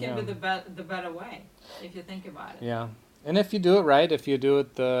 What can be the better way if you think about it? Yeah, and if you do it right, if you do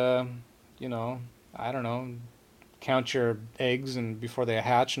it I don't know, count your eggs and before they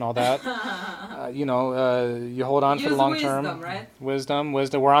hatch and all that. You hold on for the Use long wisdom, term. right? Wisdom.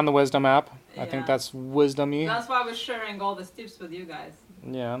 We're on the Wisdom app. I think Yeah. that's wisdom-y. That's why we're sharing all these tips with you guys.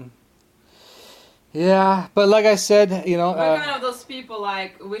 Yeah. Yeah, but like I said, We're kind of those people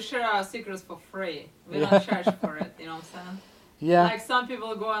like we share our secrets for free. We don't charge for it. You know what I'm saying? yeah. Like some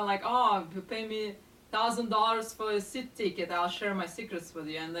people go and like, oh, if you pay me $1,000 for a seat ticket, I'll share my secrets with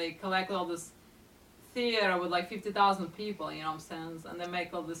you, and they collect all this theater with like 50,000 people. You know what I'm saying? And they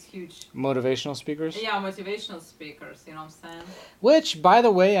make all this huge. Motivational speakers. Motivational speakers. You know what I'm saying? Which, by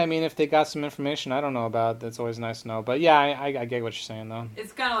the way, I mean, if they got some information I don't know about, that's always nice to know. But yeah, I get what you're saying, though.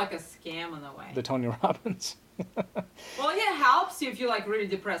 It's kind of like a scam in a way. The Tony Robbins. Well, yeah, it helps you if you're like really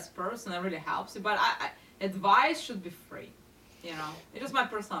depressed person. It really helps you. But advice should be free. You know, it's just my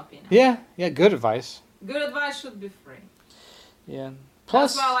personal opinion. Yeah, good advice. Good advice should be free. Yeah.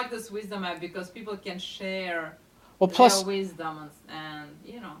 That's Plus, why I like this wisdom app, because people can share well, their wisdom and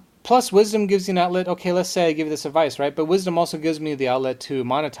you know. plus wisdom gives you an outlet. Okay, let's say I give you this advice, right? But wisdom also gives me the outlet to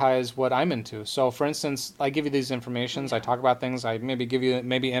monetize what I'm into. So, for instance, I give you these informations. I talk about things. I maybe give you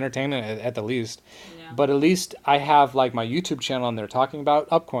maybe entertainment at the least. Yeah. But at least I have like my YouTube channel on there talking about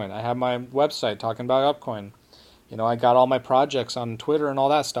Upcoin. I have my website talking about Upcoin. You know, I got all my projects on Twitter and all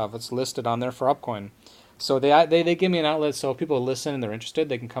that stuff. It's listed on there for Upcoin. So they give me an outlet, so if people listen and they're interested,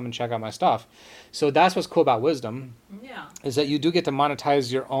 they can come and check out my stuff. So that's what's cool about wisdom. Yeah. Is that you do get to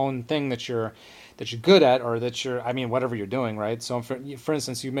monetize your own thing that you're good at, or whatever you're doing, right? So for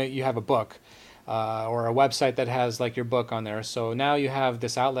instance, you have a book or a website that has like your book on there. So now you have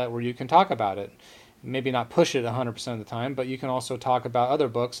this outlet where you can talk about it. Maybe not push it 100% of the time, but you can also talk about other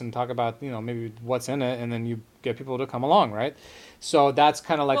books and talk about, maybe what's in it, and then you get people to come along, right? So that's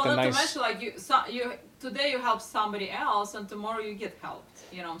kind of like the nice. Well, not to mention, like you today you help somebody else, and tomorrow you get helped.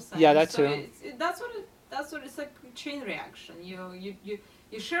 You know what I'm saying? Yeah, that too. That's what it's like a chain reaction.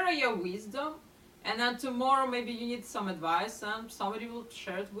 You share your wisdom, and then tomorrow maybe you need some advice, and somebody will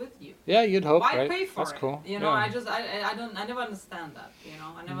share it with you. Yeah, you'd hope, Why right? pay for That's it? cool. You know, yeah. I never understand that. You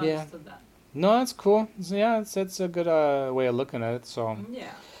know, I never Yeah. understood that. No, that's cool. Yeah, it's a good way of looking at it. So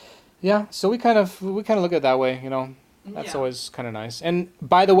Yeah. yeah, so we kind of look at it that way. That's Yeah. always kind of nice. And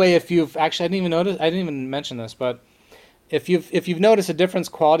by the way, if you've actually, I didn't even mention this, but if you've noticed a difference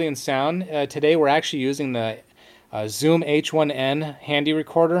quality and sound, today we're actually using the Zoom H1N handy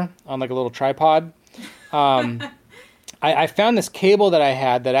recorder on like a little tripod. I found this cable that I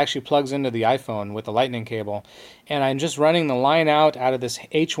had that actually plugs into the iPhone with the lightning cable, and I'm just running the line out of this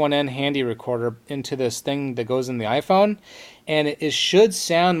H1N handy recorder into this thing that goes in the iPhone, and it should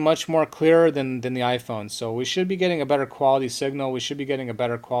sound much more clearer than the iPhone. So we should be getting a better quality signal. We should be getting a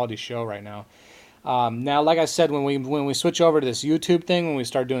better quality show right now. Now, like I said, when we switch over to this YouTube thing, when we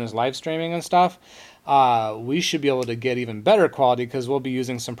start doing this live streaming and stuff, we should be able to get even better quality because we'll be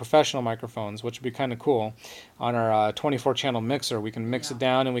using some professional microphones, which would be kind of cool. On our 24-channel mixer, we can mix it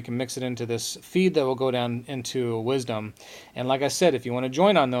down, and we can mix it into this feed that will go down into Wisdom. And like I said, if you want to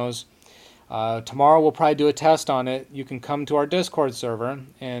join on those, tomorrow we'll probably do a test on it. You can come to our Discord server,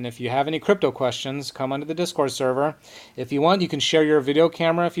 and if you have any crypto questions, come onto the Discord server. If you want, you can share your video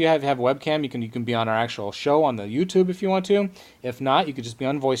camera. If you have a webcam, you can be on our actual show on the YouTube if you want to. If not, you could just be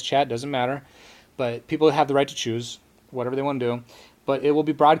on voice chat. Doesn't matter. But people have the right to choose whatever they want to do. But it will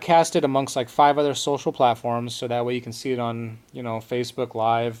be broadcasted amongst like 5 other social platforms, so that way you can see it on Facebook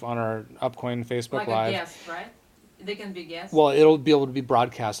Live, on our Upcoin Facebook Live. Live. Like a guest, right? They can be guests. Well, it'll be able to be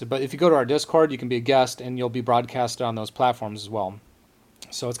broadcasted. But if you go to our Discord, you can be a guest, and you'll be broadcasted on those platforms as well.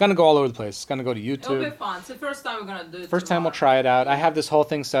 So it's going to go all over the place. It's going to go to YouTube. It'll be fun. It's the first time we're going to do it. First time we'll try it out. I have this whole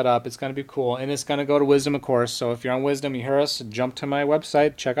thing set up. It's going to be cool. And it's going to go to Wisdom, of course. So if you're on Wisdom, you hear us, jump to my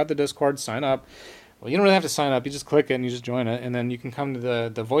website, check out the Discord, sign up. Well, you don't really have to sign up. You just click it and you just join it. And then you can come to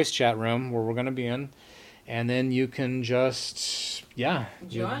the voice chat room where we're going to be in. And then you can just,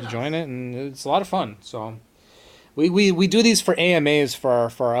 join it. And it's a lot of fun. So we do these for AMAs for our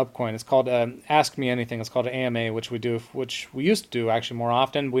Upcoin. It's called Ask Me Anything. It's called an AMA, which we used to do actually more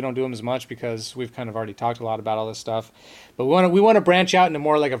often. We don't do them as much because we've kind of already talked a lot about all this stuff. But we want to branch out into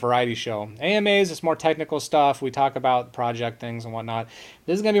more like a variety show. AMAs is more technical stuff. We talk about project things and whatnot.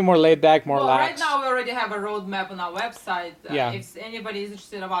 This is going to be more laid back, more lax. Right now we already have a roadmap on our website. Yeah. If anybody is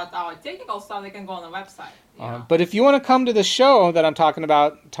interested about our technical stuff, they can go on the website. But if you want to come to the show that I'm talking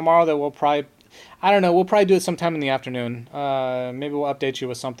about tomorrow, that we'll probably do it sometime in the afternoon. Maybe we'll update you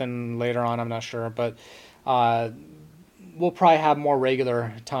with something later on. I'm not sure, but we'll probably have more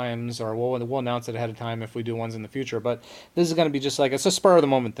regular times, or we'll announce it ahead of time if we do ones in the future. But this is going to be just like, it's a spur of the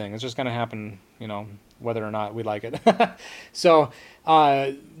moment thing. It's just going to happen, whether or not we like it. So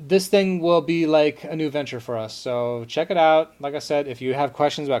this thing will be like a new venture for us. So check it out. Like I said, if you have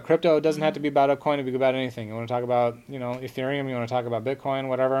questions about crypto, it doesn't have to be about Upcoin. It can be about anything. You want to talk about, Ethereum, you want to talk about Bitcoin,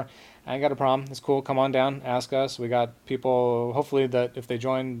 whatever. I ain't got a problem. It's cool. Come on down. Ask us. We got people, hopefully, that if they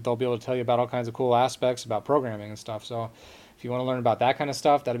join, they'll be able to tell you about all kinds of cool aspects about programming and stuff. So if you want to learn about that kind of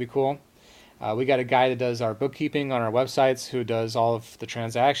stuff, that'd be cool. We got a guy that does our bookkeeping on our websites, who does all of the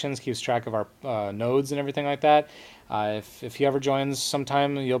transactions, keeps track of our nodes and everything like that. If he ever joins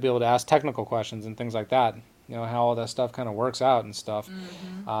sometime, you'll be able to ask technical questions and things like that. How all that stuff kind of works out and stuff.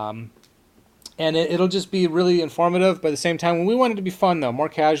 Mm-hmm. And it'll just be really informative, but at the same time, we want it to be fun, though, more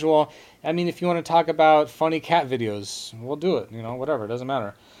casual. I mean, if you want to talk about funny cat videos, we'll do it, whatever, it doesn't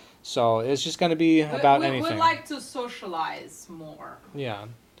matter. So it's just going to be about we anything. We like to socialize more. Yeah.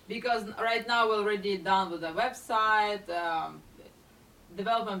 Because right now we're already done with the website.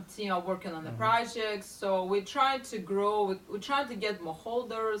 Development team are working on the project, so we're trying to grow. We're trying to get more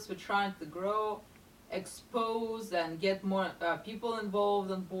holders. We're trying to grow, expose, and get more people involved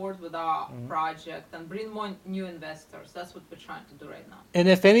on board with our project, and bring more new investors. That's what we're trying to do right now. And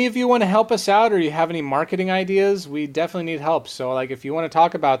if any of you want to help us out, or you have any marketing ideas, we definitely need help. So, like, if you want to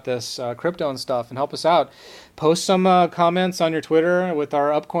talk about this crypto and stuff and help us out, post some comments on your Twitter with our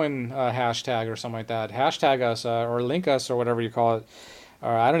Upcoin hashtag or something like that. Hashtag us or link us or whatever you call it.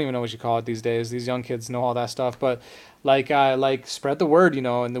 Or I don't even know what you call it these days. These young kids know all that stuff, but like spread the word,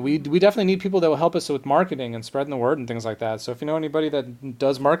 and we definitely need people that will help us with marketing and spreading the word and things like that. So if you know anybody that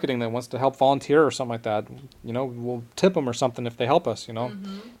does marketing that wants to help volunteer or something like that, we'll tip them or something if they help us.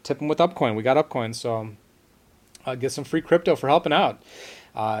 Tip them with Upcoin. We got Upcoin, so get some free crypto for helping out.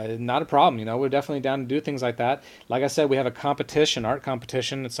 Not a problem. We're definitely down to do things like that. Like I said, we have a competition, art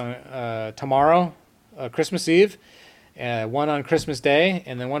competition. It's on tomorrow, Christmas Eve. One on Christmas Day,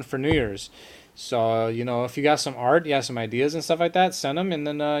 and then one for New Year's. So, if you got some art, you have some ideas and stuff like that, send them, and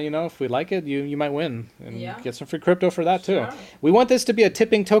then, if we like it, you might win, and get some free crypto for that, too. Sure. We want this to be a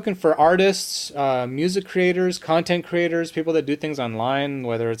tipping token for artists, music creators, content creators, people that do things online,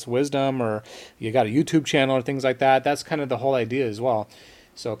 whether it's Wisdom or you got a YouTube channel or things like that. That's kind of the whole idea as well.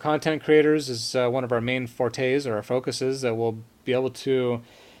 So content creators is one of our main fortes or our focuses that we'll be able to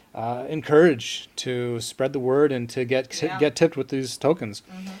encourage to spread the word and to get tipped with these tokens.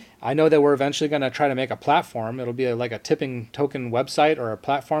 I know that we're eventually going to try to make a platform. It'll be like a tipping token website or a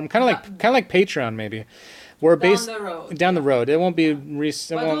platform, kind of like Patreon maybe. We're down the road. It won't be but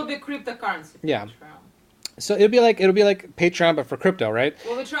it will be cryptocurrency. Yeah. Patreon. So it'll be like Patreon but for crypto, right?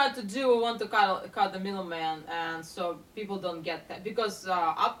 What we try to do, we want to cut the middleman, and so people don't get that, because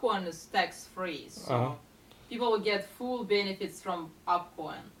Upcoin is tax free, so people will get full benefits from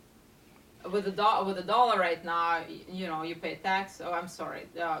Upcoin. With the dollar right now, you pay tax. Oh, I'm sorry.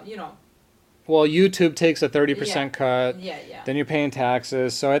 Well, YouTube takes a 30% cut. Yeah. Then you're paying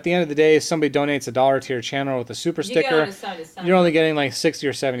taxes. So at the end of the day, if somebody donates $1 to your channel with a super sticker, you're only getting like 60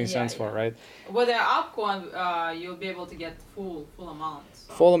 or 70 cents for it, right? With the Upcoin, you'll be able to get full amount.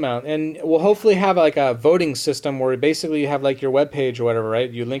 So. Full amount. And we'll hopefully have like a voting system where basically you have like your webpage or whatever, right?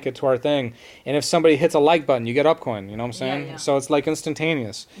 You link it to our thing. And if somebody hits a like button, you get Upcoin. You know what I'm saying? Yeah. So it's like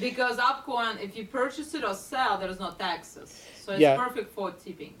instantaneous. Because Upcoin, if you purchase it or sell, there's no taxes. So it's perfect for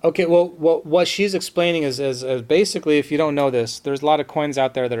tipping. Okay, well, what she's explaining is basically, if you don't know this, there's a lot of coins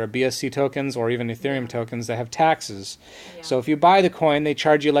out there that are BSC tokens or even Ethereum tokens that have taxes. Yeah. So if you buy the coin, they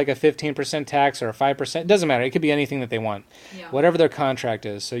charge you like a 15% tax or a 5%. It doesn't matter. It could be anything that they want, whatever their contract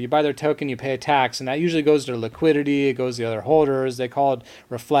is. So you buy their token, you pay a tax, and that usually goes to liquidity. It goes to the other holders. They call it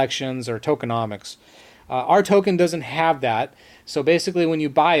reflections or tokenomics. Our token doesn't have that. So basically, when you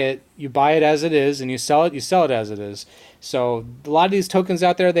buy it as it is, and you sell it as it is. So a lot of these tokens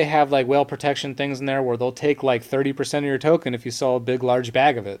out there, they have like whale protection things in there where they'll take like 30% of your token if you sell a big, large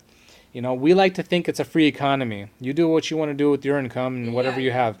bag of it. We like to think it's a free economy. You do what you want to do with your income and whatever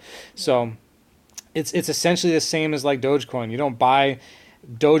you have. So it's essentially the same as like Dogecoin. You don't buy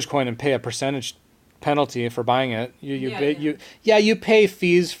Dogecoin and pay a percentage penalty for buying it. You pay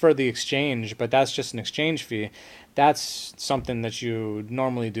fees for the exchange, but that's just an exchange fee. That's something that you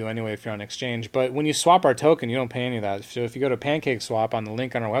normally do anyway if you're on exchange. But when you swap our token, you don't pay any of that. So if you go to PancakeSwap on the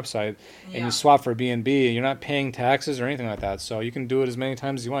link on our website and you swap for BNB, you're not paying taxes or anything like that. So you can do it as many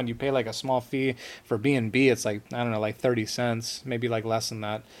times as you want. You pay like a small fee for BNB. It's like, I don't know, like 30 cents, maybe like less than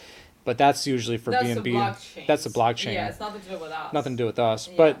that. But that's usually for BNB. That's the blockchain. Yeah, it's nothing to do with us. Nothing to do with us.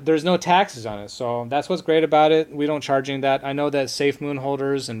 Yeah. But there's no taxes on it. So that's what's great about it. We don't charge any of that. I know that SafeMoon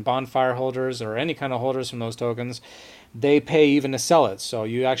holders and Bonfire holders or any kind of holders from those tokens, they pay even to sell it. So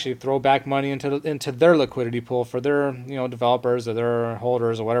you actually throw back money into their liquidity pool for their developers or their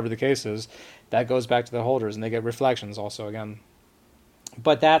holders or whatever the case is. That goes back to the holders, and they get reflections also again.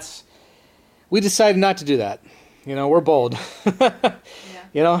 But we decided not to do that. We're bold.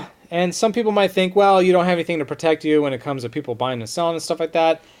 And some people might think, well, you don't have anything to protect you when it comes to people buying and selling and stuff like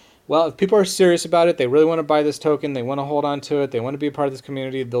that. Well, if people are serious about it, they really want to buy this token, they want to hold on to it, they want to be a part of this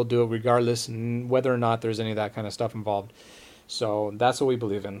community, they'll do it regardless, whether or not there's any of that kind of stuff involved. So that's what we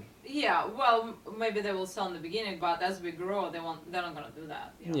believe in. Yeah, well, maybe they will sell in the beginning, but as we grow, they're not going to do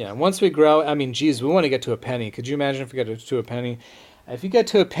that. Yeah, once we grow, we want to get to a penny. Could you imagine if we get to a penny? If you get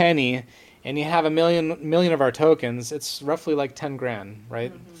to a penny and you have a million of our tokens, it's roughly like 10 grand,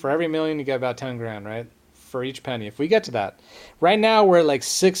 right? Mm-hmm. For every million, you get about 10 grand, right? For each penny. If we get to that. Right now, we're at like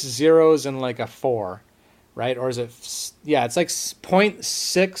 6 zeros and like a 4. right? Or is it? Yeah, it's like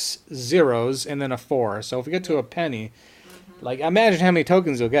 0.6 zeros and then a 4. So if we get to a penny, like imagine how many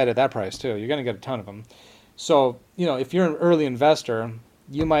tokens you'll get at that price too. You're gonna get a ton of them. So if you're an early investor,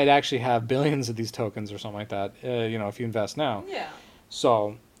 you might actually have billions of these tokens or something like that. If you invest now. Yeah.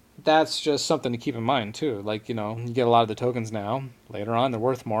 So that's just something to keep in mind too. Like you get a lot of the tokens now. Later on, they're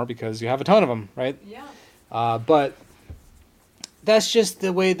worth more because you have a ton of them, right? Yeah. But that's just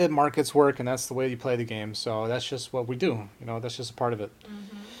the way the markets work, and that's the way you play the game. So that's just what we do. That's just a part of it.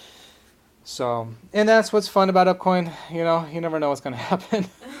 Mm-hmm. So, and that's what's fun about Upcoin. You never know what's going to happen.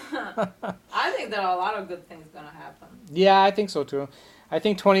 I think there are a lot of good things going to happen. Yeah, I think so too. I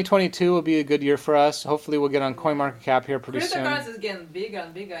think 2022 will be a good year for us. Hopefully, we'll get on CoinMarketCap here pretty soon. Cryptocurrency is getting bigger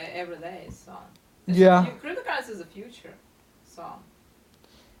and bigger every day. So yeah, cryptocurrency is the future. So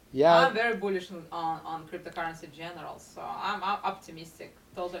yeah, I'm very bullish on cryptocurrency in general. So I'm optimistic,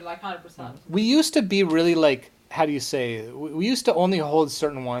 totally, like 100%. We used to be really like, how do you say? We used to only hold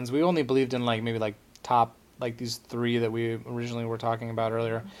certain ones. We only believed in like maybe like top like these 3 that we originally were talking about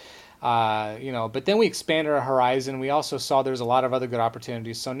earlier. But then we expanded our horizon. We also saw there's a lot of other good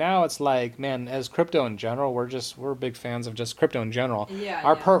opportunities. So now it's like, man, as crypto in general, we're big fans of just crypto in general. Yeah,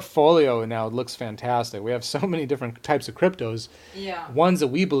 our portfolio now looks fantastic. We have so many different types of cryptos. Yeah. Ones that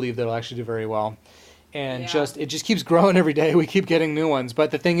we believe that'll actually do very well. And it just keeps growing every day. We keep getting new ones. But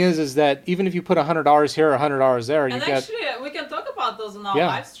the thing is that even if you put $100 here or $100 there, you get... And actually, we can talk about those in our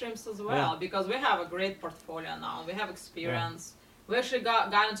live streams as well, because we have a great portfolio now. We have experience. We actually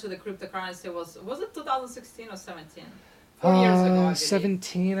got into the cryptocurrency, was it 2016 or 17? 4 years ago, I believe.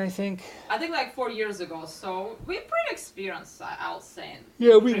 17, I think. I think like 4 years ago. So we're pretty experienced, I'll say.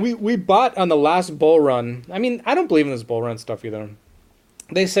 Yeah, we bought on the last bull run. I mean, I don't believe in this bull run stuff either.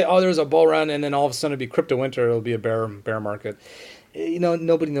 They say, oh, there's a bull run, and then all of a sudden it'll be crypto winter. It'll be a bear market.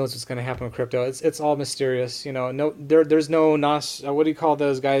 Nobody knows what's going to happen with crypto. It's all mysterious. There's no what do you call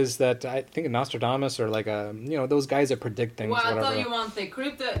those guys that I think of Nostradamus or like those guys that predict things. Well, I'll whatever. tell you one thing.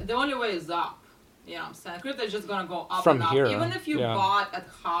 Crypto, the only way is up. You know what I'm saying? Crypto is just going to go up From and up. here, Even if you bought at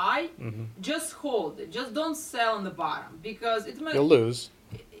high, just hold it. Just don't sell in the bottom because it might... You'll lose.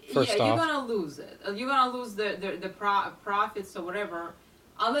 First you're off. going to lose it. You're going to lose the profits or whatever.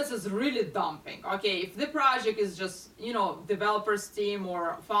 Unless it's really dumping. Okay, if the project is just, developers team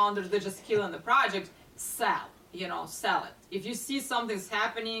or founders, they're just killing the project, sell it. If you see something's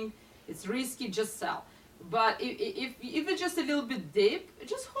happening, it's risky, just sell. But if it's just a little bit deep,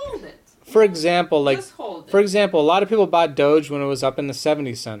 just hold it. For example, just hold it. For example, a lot of people bought Doge when it was up in the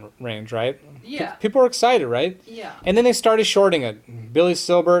 70-cent range, right? Yeah. People were excited, right? Yeah. And then they started shorting it. Billy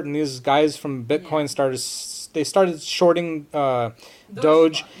Silbert and these guys from Bitcoin started shorting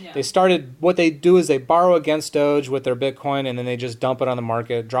Doge. Yeah. They started, what they do is they borrow against Doge with their Bitcoin, and then they just dump it on the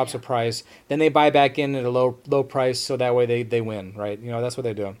market, drops the price. Then they buy back in at a low price, so that way they win, right? That's what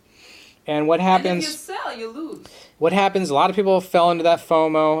they do. And what happens... And if you sell, you lose. What happens, a lot of people fell into that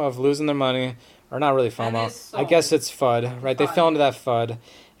FOMO of losing their money, or not really FOMO. I guess it's FUD, right? They fell into that FUD,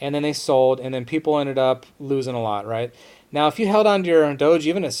 and then they sold, and then people ended up losing a lot, right? Now, if you held on to your Doge,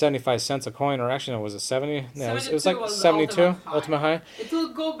 even at 75 cents a coin, or actually, no, was it 70? Yeah, it was like 72, ultimate high. It will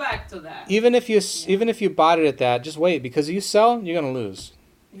go back to that. Even if you bought it at that, just wait, because if you sell, you're going to lose.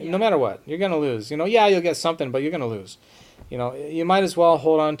 Yeah. No matter what, you're going to lose. You'll get something, but you're going to lose. You might as well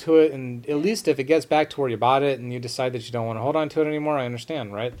hold on to it, and at least if it gets back to where you bought it and you decide that you don't want to hold on to it anymore, I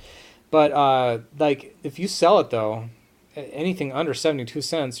understand, right? But, if you sell it, though, anything under 72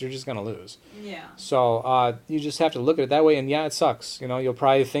 cents, you're just going to lose. Yeah. So you just have to look at it that way, and yeah, it sucks. You'll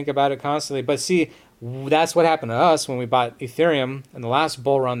probably think about it constantly. But see, that's what happened to us when we bought Ethereum in the last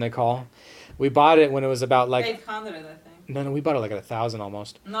bull run, they call. We bought it when it was about like... 800, I think. No, we bought it like at 1,000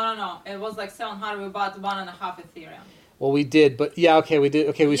 almost. No. It was like 700. We bought 1.5 Ethereum. Well, we did, but yeah, okay, we did.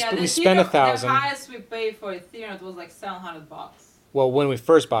 Okay, we spent 1,000. The highest we paid for Ethereum, it was like $700. Well, when we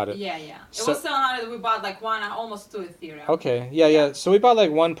first bought it. Yeah. It was 700. We bought like almost 2 Ethereum. Okay, yeah. So we bought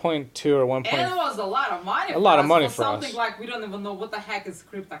like 1.2 or 1. And it was a lot of money. For us. Something like we don't even know what the heck is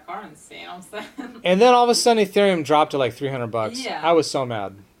cryptocurrency. You know what I'm saying? And then all of a sudden, Ethereum dropped to like $300. Yeah. I was so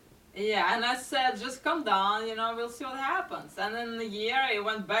mad. Yeah, and I said, just come down. We'll see what happens. And then in the year, it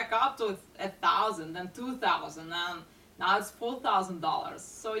went back up to 1,000, then 2,000, and now it's $4,000.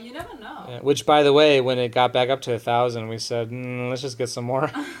 So you never know. Yeah, which, by the way, when it got back up to 1,000, we said, let's just get some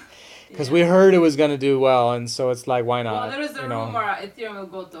more. Because we heard it was going to do well, and so it's like, why not? Well, there is a rumor Ethereum will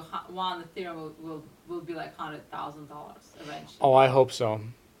go to one Ethereum will be like $100,000 eventually. Oh, I hope so.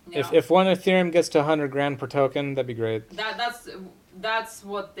 Yeah. If one Ethereum gets to 100 grand per token, that'd be great. That's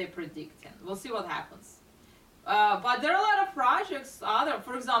what they predicting. We'll see what happens. but there are a lot of projects.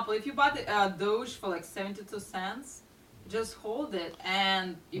 For example, if you bought Doge for like 72 cents, just hold it,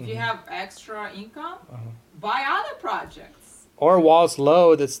 and if you have extra income, buy other projects. Or while it's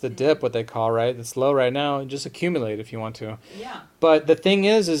low, that's the dip, what they call, right? It's low right now. Just accumulate if you want to. Yeah. But the thing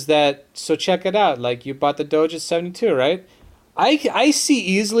is that, so check it out. Like, you bought the Doge at 72, right? I see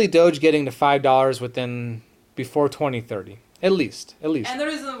easily Doge getting to $5 before 2030. At least. And the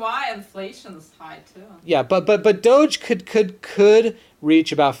reason why inflation is high too. Yeah, but Doge could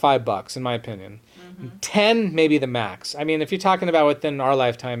reach about $5 in my opinion. 10 maybe the max. I mean, if you're talking about within our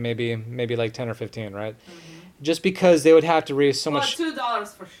lifetime, maybe like 10 or 15, right? Just because they would have to raise so much. $2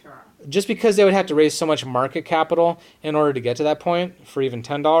 for sure. Just because they would have to raise so much market capital in order to get to that point for even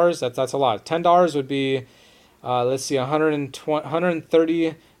 $10, that's a lot. $10 would be, let's see,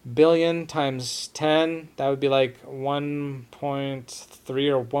 130 billion times 10. That would be like 1.3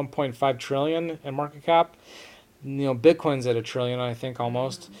 or 1.5 trillion in market cap. You know, Bitcoin's at $1 trillion, I think,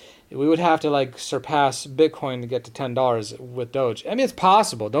 almost. We would have to like surpass Bitcoin to get to $10 with Doge. I mean, it's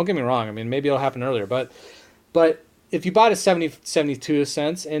possible. Don't get me wrong. I mean, maybe it'll happen earlier, but if you bought it 72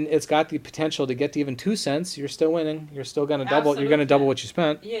 cents and it's got the potential to get to even 2 cents, you're still winning. You're still going to double. You're going to double what you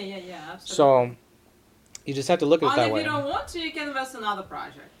spent. Yeah, absolutely. So you just have to look at it that way. If you don't want to, you can invest in other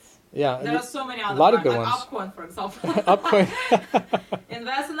projects. Yeah. There are so many other a lot of good like ones. Upcoin, for example. Upcoin.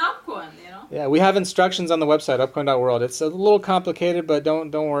 Invest in Upcoin, you know? Yeah, we have instructions on the website, upcoin.world. It's a little complicated, but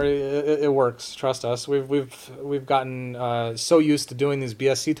don't worry, it works. Trust us. We've gotten so used to doing these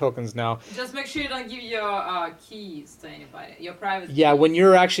BSC tokens now. Just make sure you don't give your keys to anybody, your private keys. Yeah, when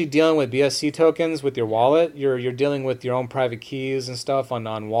you're actually dealing with BSC tokens with your wallet, you're dealing with your own private keys and stuff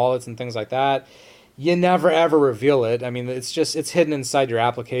on wallets and things like that. You never ever reveal it. I mean, it's hidden inside your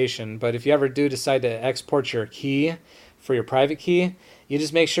application. But if you ever do decide to export your key for your private key, you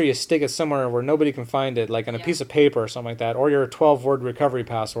just make sure you stick it somewhere where nobody can find it, like on a piece of paper or something like that, or your 12-word recovery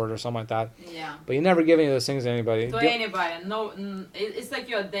password or something like that. Yeah. But you never give any of those things to anybody. No, it's like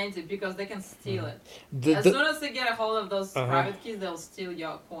your identity because they can steal it. As soon as they get a hold of those private keys, they'll steal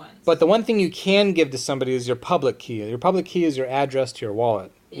your coins. But the one thing you can give to somebody is your public key. Your public key is your address to your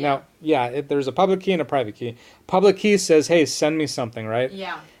wallet. Yeah. Now, there's a public key and a private key. Public key says, hey, send me something, right?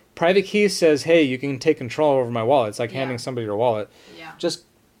 Yeah. Private key says, hey, you can take control over my wallet. It's like handing somebody your wallet. Yeah. Just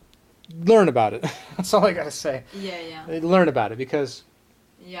learn about it. That's all I got to say. Yeah. Learn about it because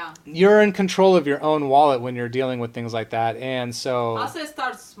you're in control of your own wallet when you're dealing with things like that. And so I'll say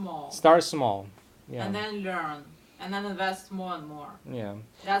start small. Start small. Yeah. And then learn. And then invest more and more. Yeah.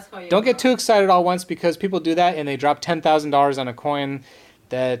 That's how you Don't get too excited all once because people do that and they drop $10,000 on a coin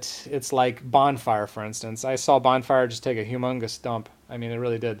that it's like Bonfire, for instance. I saw Bonfire just take a humongous dump. I mean, it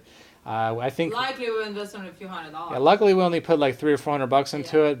really did. I think likely we invested a few $100. Yeah, luckily we only put like $300 or $400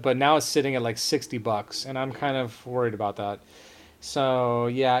 into it, but now it's sitting at like $60, and I'm kind of worried about that. So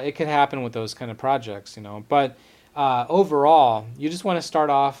yeah, it could happen with those kind of projects, you know. But overall, you just want to start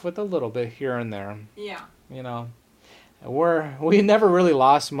off with a little bit here and there. Yeah. You know. We never really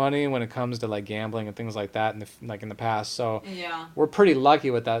lost money when it comes to like gambling and things like that in the past. So we're pretty lucky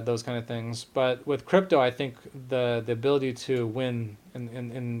with those kind of things. But with crypto, I think the ability to win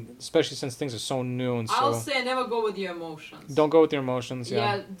and especially since things are so new and so. I'll say never go with your emotions. Don't go with your emotions.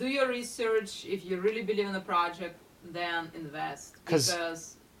 Yeah. Do your research. If you really believe in the project, then invest.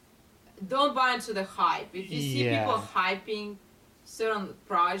 Because don't buy into the hype. If you see people hyping certain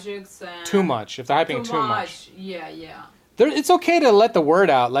projects and too much. If they're hyping too much. Yeah. It's okay to let the word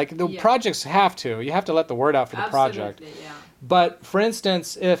out. Like the projects have to. You have to let the word out for the project. Yeah. But for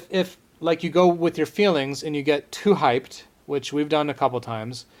instance, if like you go with your feelings and you get too hyped, which we've done a couple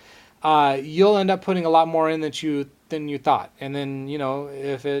times, you'll end up putting a lot more in than you thought. And then, you know,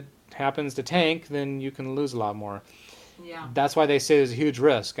 if it happens to tank, then you can lose a lot more. Yeah. That's why they say there's a huge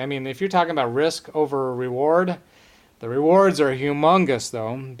risk. I mean, if you're talking about risk over reward, the rewards are humongous,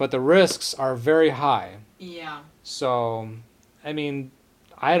 though, but the risks are very high. Yeah. So, I mean,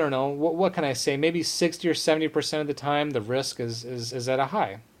 I don't know. What can I say? Maybe 60 or 70% of the time, the risk is at a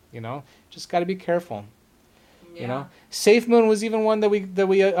high. You know, just got to be careful. Yeah. You know, SafeMoon was even one that we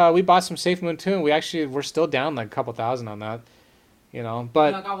bought some SafeMoon too. And we're still down like a couple thousand on that. You know,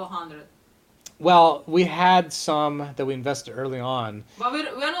 but a couple hundred. Well, we had some that we invested early on. But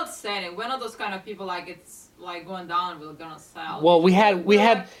we're not selling. We're not those kind of people like it's like going down, we're gonna sell. Well, we had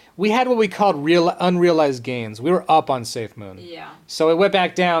what we called unrealized gains. We were up on SafeMoon. Yeah. So it went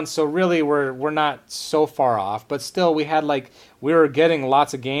back down. So really, we're not so far off, but still, we were getting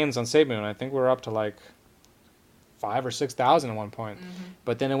lots of gains on SafeMoon. I think we were up to like 5,000 or 6,000 at one point,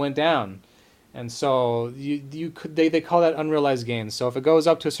 but then it went down. And so they call that unrealized gains. So if it goes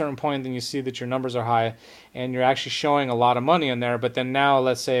up to a certain point, then you see that your numbers are high, and you're actually showing a lot of money in there. But then now,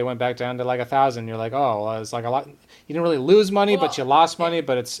 let's say it went back down to like 1,000, you're like, oh, well, it's like a lot. You didn't really lose money, but you lost money.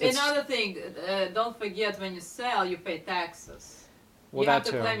 But it's another thing. Don't forget, when you sell, you pay taxes. Well, you have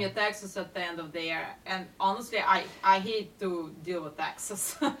to too. claim your taxes at the end of the year. And honestly, I hate to deal with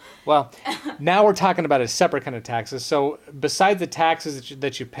taxes. Well, now we're talking about a separate kind of taxes. So besides the taxes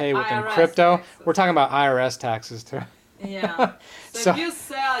that you pay within IRS crypto, taxes. we're talking about IRS taxes too. Yeah. So, So- if you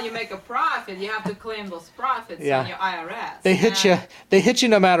sell, you make a profit, you have to claim those profits Yeah. on your IRS. They hit you. They hit you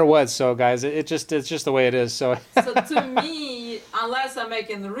no matter what. So guys, it's just the way it is. So So to me, unless I'm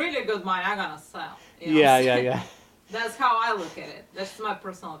making really good money, I'm gonna sell. You know? yeah. That's how I look at it. That's my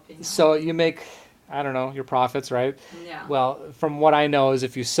personal opinion. So you make, I don't know, your profits, right? Yeah. Well, from what I know is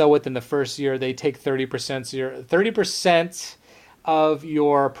if you sell within the first year, they take 30% of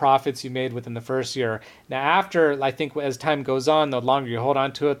your profits you made within the first year. Now, after, I think as time goes on, the longer you hold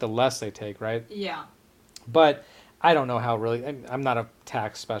on to it, the less they take, right? Yeah. But I don't know how really, I'm not a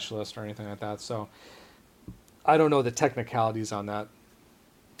tax specialist or anything like that, so I don't know the technicalities on that,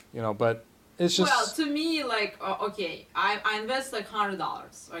 but it's just... Well, to me, like, okay, I invest like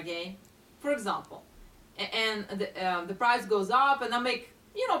 $100, okay, for example, and the price goes up, and I make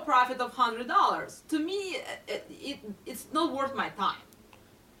profit of $100. To me, it's not worth my time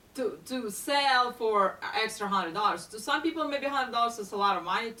to sell for extra $100. To some people, maybe $100 is a lot of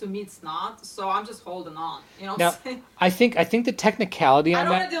money. To me, it's not. So I'm just holding on. Now, I think the technicality I on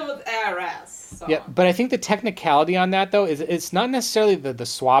don't that... want to deal with IRS. So. Yeah, but I think the technicality on that, though, is it's not necessarily the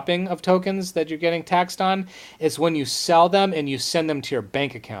swapping of tokens that you're getting taxed on. It's when you sell them and you send them to your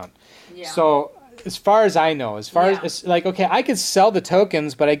bank account. Yeah. So as far as I know, as it's like, okay, I could sell the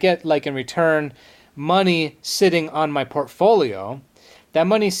tokens, but I get, like, in return, money sitting on my portfolio. That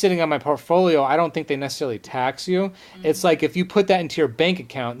money sitting on my portfolio, I don't think they necessarily tax you. Mm-hmm. It's like if you put that into your bank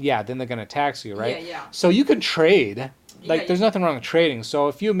account, then they're going to tax you, right? Yeah. So you can trade. Like, there's nothing wrong with trading. So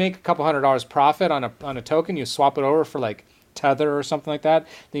if you make a couple $100 profit on a token, you swap it over for like Tether or something like that.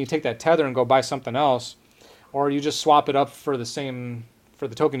 Then you take that Tether and go buy something else, or you just swap it up for the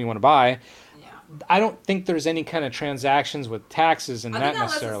token you want to buy. Yeah. I don't think there's any kind of transactions with taxes in that I think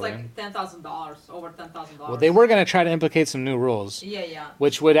necessarily. unless it's like $10,000, over $10,000. Well, they were going to try to implicate some new rules. Yeah.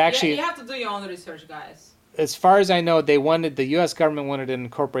 Which would actually... you have to do your own research, guys. As far as I know, the U.S. government wanted to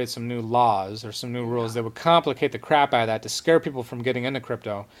incorporate some new laws or some new rules that would complicate the crap out of that to scare people from getting into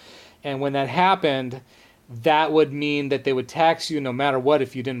crypto. And when that happened, that would mean that they would tax you no matter what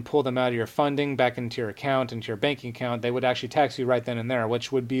if you didn't pull them out of your funding back into your account, into your banking account. They would actually tax you right then and there,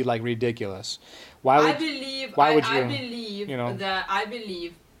 which would be like ridiculous. I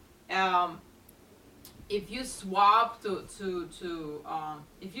believe if you swap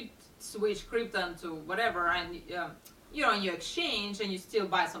if you switch crypto into whatever and you exchange and you still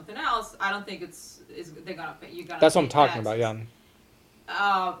buy something else, I don't think they're gonna pay. That's what I'm talking about. Yeah.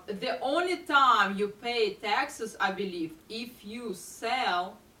 The only time you pay taxes, I believe, if you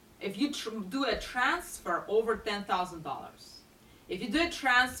do a transfer over $10,000. If you do a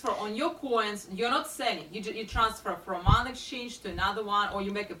transfer on your coins, you're not selling. You transfer from one exchange to another one, or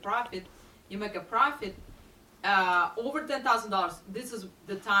you make a profit. Over $10,000. This is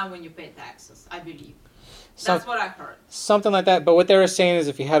the time when you pay taxes, I believe. That's what I heard. Something like that. But what they were saying is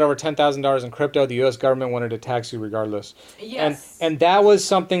if you had over $10,000 in crypto, the U.S. government wanted to tax you regardless. Yes. And that was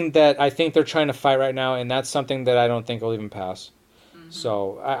something that I think they're trying to fight right now, and that's something that I don't think will even pass. Mm-hmm.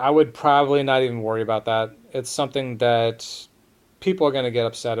 So I would probably not even worry about that. It's something that people are going to get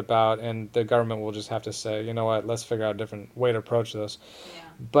upset about, and the government will just have to say, you know what, let's figure out a different way to approach this. Yeah.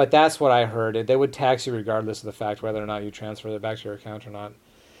 But that's what I heard. They would tax you regardless of the fact whether or not you transfer it back to your account or not.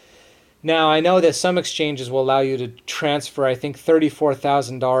 Now, I know that some exchanges will allow you to transfer, I think,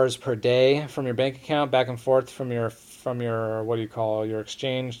 $34,000 per day from your bank account back and forth from your your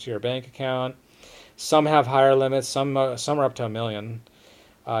exchange to your bank account. Some have higher limits. Some are up to $1 million.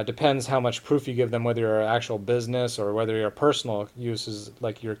 Depends how much proof you give them, whether you're an actual business or whether your personal use is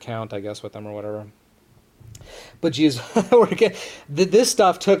like your account, I guess, with them or whatever. But geez, this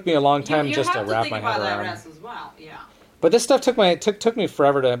stuff took me a long time just to wrap my head around. IRS as well, yeah. But this stuff took me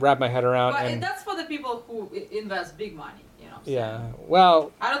forever to wrap my head around. But and that's for the people who invest big money, Yeah,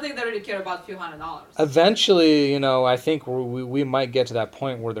 well, I don't think they really care about a few $100s. Eventually, I think we might get to that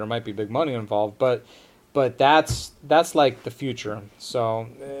point where there might be big money involved, but that's like the future. So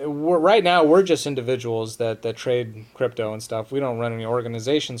right now we're just individuals that trade crypto and stuff. We don't run any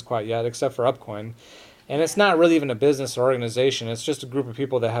organizations quite yet, except for Upcoin. And it's not really even a business or organization. It's just a group of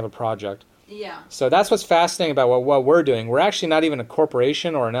people that have a project. Yeah. So that's what's fascinating about what we're doing. We're actually not even a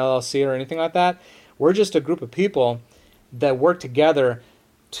corporation or an LLC or anything like that. We're just a group of people that work together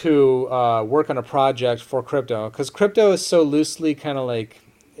to work on a project for crypto. Because crypto is so loosely kind of like,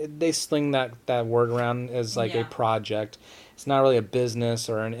 they sling that word around as like a project. It's not really a business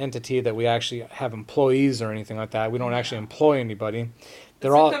or an entity that we actually have employees or anything like that. We don't actually employ anybody.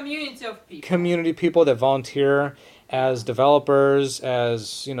 They're all a community of people. Community people that volunteer as developers,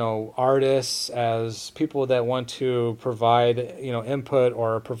 as artists, as people that want to provide input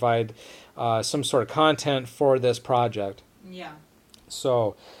or provide some sort of content for this project. Yeah.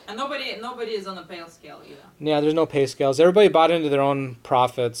 So. And nobody is on a pay scale either. Yeah, there's no pay scales. Everybody bought into their own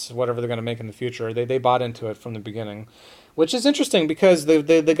profits, whatever they're going to make in the future. They bought into it from the beginning, which is interesting because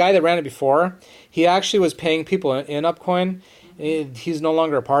the guy that ran it before, he actually was paying people in Upcoin. He's no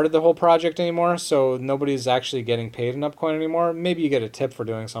longer a part of the whole project anymore, so nobody's actually getting paid in Upcoin anymore. Maybe you get a tip for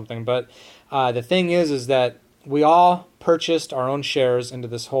doing something, but the thing is that we all purchased our own shares into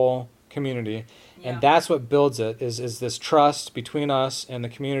this whole community. And that's what builds it, is this trust between us and the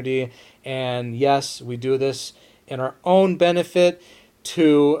community. And yes, we do this in our own benefit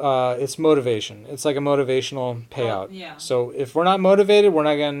to its motivation. It's like a motivational payout. So if we're not motivated, we're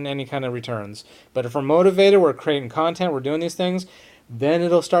not getting any kind of returns. But if we're motivated, we're creating content, we're doing these things, then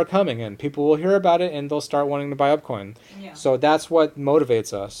it'll start coming in. People will hear about it and they'll start wanting to buy Upcoin. So that's what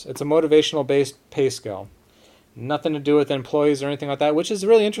motivates us. It's a motivational based pay scale. Nothing to do with employees or anything like that, which is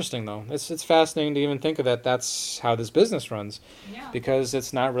really interesting, though. It's fascinating to even think of that. That's how this business runs, because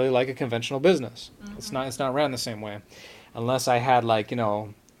it's not really like a conventional business. It's not ran the same way, unless I had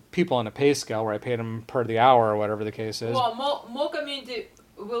people on a pay scale where I paid them per the hour or whatever the case is. Well, more community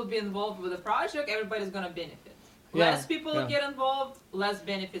will be involved with the project. Everybody's gonna benefit. Less people get involved, less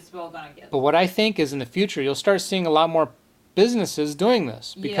benefits we're gonna get. But what I think is in the future, you'll start seeing a lot more businesses doing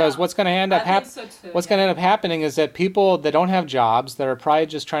this, because what's going to end up happening is that people that don't have jobs, that are probably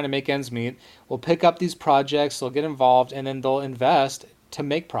just trying to make ends meet, will pick up these projects, they'll get involved, and then they'll invest to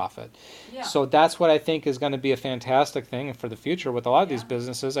make profit. So that's what I think is going to be a fantastic thing for the future with a lot of these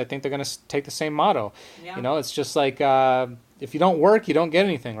businesses. I think they're going to take the same motto. It's just like if you don't work, you don't get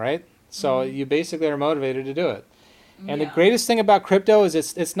anything, right? So you basically are motivated to do it. And the greatest thing about crypto is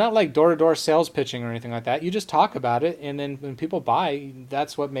it's not like door-to-door sales pitching or anything like that. You just talk about it, and then when people buy,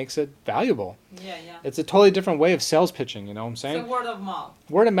 that's what makes it valuable. It's a totally different way of sales pitching, you know what I'm saying? It's word of mouth.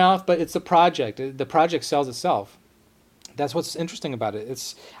 Word of mouth, but it's the project. The project sells itself. That's what's interesting about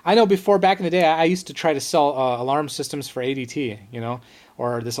it. I know before, back in the day, I used to try to sell alarm systems for ADT,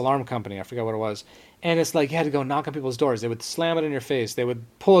 or this alarm company. I forget what it was. And it's like you had to go knock on people's doors. They would slam it in your face. They would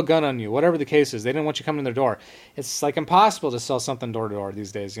pull a gun on you, whatever the case is. They didn't want you coming to their door. It's like impossible to sell something door to door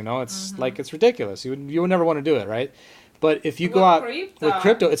these days. It's like it's ridiculous. You would never want to do it, right? But if you go out with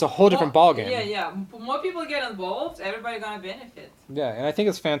crypto, it's a whole different ballgame. More people get involved, everybody's gonna benefit. Yeah, and I think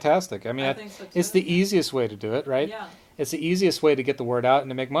it's fantastic. I mean, I think so too. It's the easiest way to do it, right? Yeah. It's the easiest way to get the word out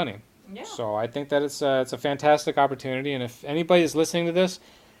and to make money. Yeah. So I think that it's a fantastic opportunity, and if anybody is listening to this,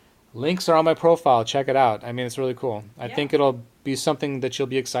 links are on my profile. Check it out. I mean, it's really cool. I think it'll be something that you'll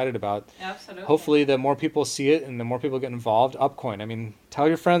be excited about. Absolutely. Hopefully, the more people see it and the more people get involved, Upcoin. I mean, tell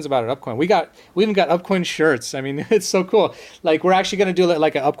your friends about it. Upcoin. We even got Upcoin shirts. I mean, it's so cool. Like, we're actually going to do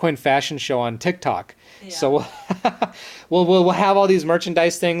like an Upcoin fashion show on TikTok. So we'll have all these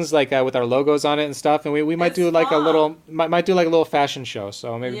merchandise things like with our logos on it and stuff, and we might do like a little fashion show.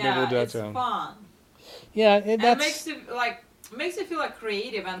 So maybe we'll do that too. It's fun. Yeah, it makes you feel like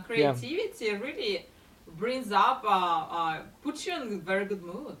creative, and creativity really brings up puts you in a very good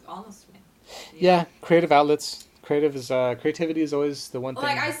mood, honestly. Creative outlets. Creativity is always the one thing.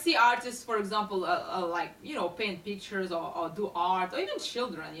 Like, I see artists, for example, paint pictures or do art, or even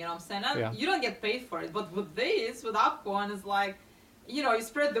children, you know what I'm saying? And you don't get paid for it, but with Upcoin, it's like, you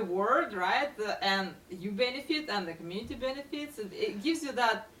spread the word, right? And you benefit, and the community benefits. It gives you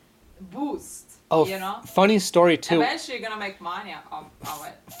that boost. Funny story too. Eventually you're gonna make money off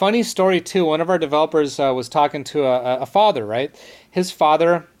it. Funny story too. One of our developers was talking to a father, right? His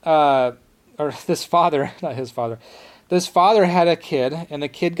father, this father had a kid, and the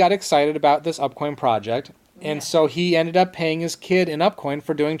kid got excited about this Upcoin project. And so he ended up paying his kid in Upcoin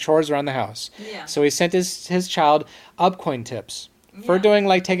for doing chores around the house. So he sent his child Upcoin tips for doing,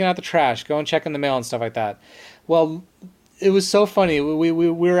 like, taking out the trash, going checking the mail and stuff like that. Well, it was so funny. We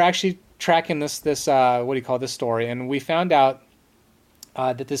were actually tracking this story, and we found out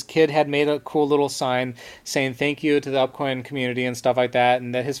that this kid had made a cool little sign saying thank you to the Upcoin community and stuff like that,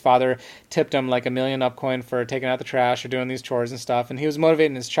 and that his father tipped him like $1 million Upcoin for taking out the trash or doing these chores and stuff, and he was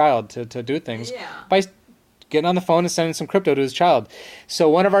motivating his child to do things getting on the phone and sending some crypto to his child. So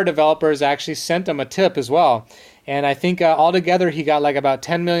one of our developers actually sent him a tip as well. And I think altogether he got like about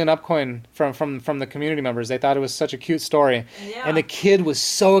 10 million Upcoin from the community members. They thought it was such a cute story. Yeah. And the kid was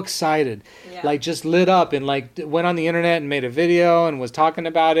so excited, Yeah. like just lit up and like went on the internet and made a video and was talking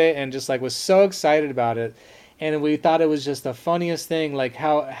about it and just like was so excited about it. And we thought it was just the funniest thing, like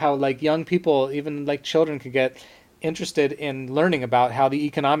how like young people, even like children, could get interested in learning about how the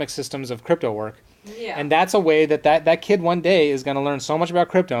economic systems of crypto work. Yeah. And that's a way that kid one day is going to learn so much about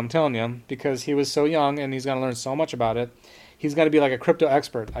crypto, I'm telling you, because he was so young and he's going to learn so much about it. He's going to be like a crypto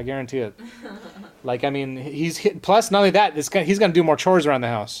expert, I guarantee it. Like, I mean, plus not only that, he's going to do more chores around the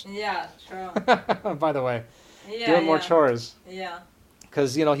house. Yeah, true. By the way, Yeah, doing more yeah. chores. Yeah.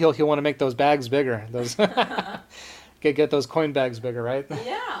 Because, you know, he'll want to make those bags bigger. Those get those coin bags bigger, right?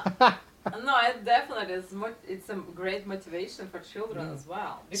 Yeah. No, it definitely is. It's a great motivation for children as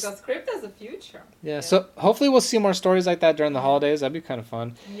well, because crypto is the future. Yeah, so hopefully we'll see more stories like that during the holidays. That'd be kind of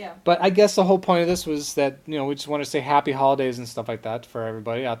fun. Yeah. But I guess the whole point of this was that, you know, we just want to say happy holidays and stuff like that for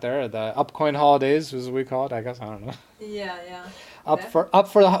everybody out there. The Upcoin holidays is what we call it, I guess. I don't know. Yeah, yeah.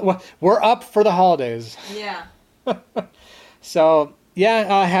 We're up for the holidays. Yeah. So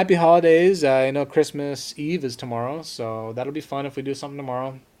yeah, happy holidays. I know Christmas Eve is tomorrow, so that'll be fun if we do something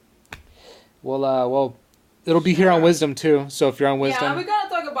tomorrow. Well, it'll be here on Wisdom too. So if you're on Wisdom, Yeah, we're gonna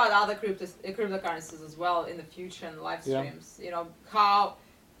talk about other cryptocurrencies as well in the future and live streams. You know how,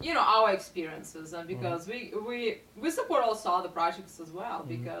 our experiences, and because we support also other projects as well,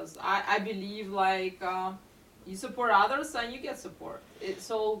 because I believe like you support others and you get support. It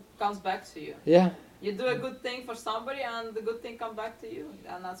all comes back to you. Yeah. You do a good thing for somebody and the good thing comes back to you,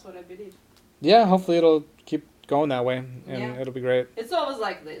 and that's what I believe. Yeah, hopefully it'll keep going that way, and it'll be great. It's always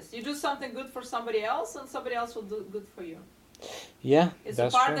like this. You do something good for somebody else, and somebody else will do good for you. Yeah, It's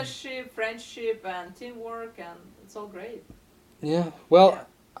that's a partnership, friendship, and teamwork, and it's all great. true. Yeah. Well,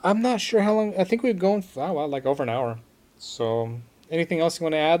 I'm not sure how long. I think we've gone like over an hour. So, anything else you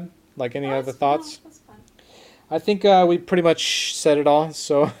want to add? Like any other thoughts? No, that's fine. I think we pretty much said it all.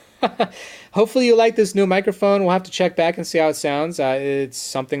 So, hopefully you like this new microphone. We'll have to check back and see how it sounds. It's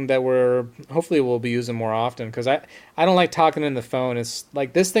something that hopefully we'll be using more often, because I don't like talking in the phone. It's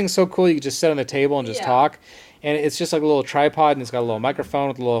like this thing's so cool. You can just sit on the table and just talk, and it's just like a little tripod, and it's got a little microphone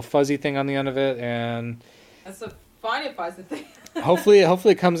with a little fuzzy thing on the end of it, and That's a funny thing. hopefully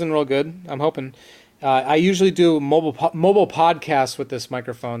it comes in real good. I'm hoping. I usually do mobile podcasts with this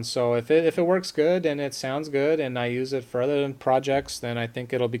microphone, so if it works good and it sounds good and I use it for other projects, then I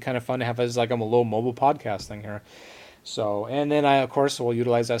think it'll be kind of fun to have as like a little mobile podcast thing here. So, and then I of course will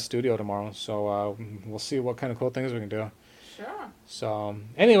utilize that studio tomorrow. So we'll see what kind of cool things we can do. Sure. So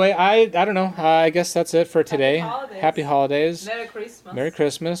anyway, I don't know. I guess that's it for today. Happy holidays. Happy holidays. Merry Christmas. Merry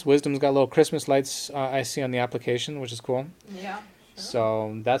Christmas. Wisdom's got little Christmas lights I see on the application, which is cool. Yeah. Sure.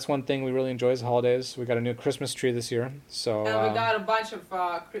 So that's one thing we really enjoy is the holidays. We got a new Christmas tree this year. So And we got a bunch of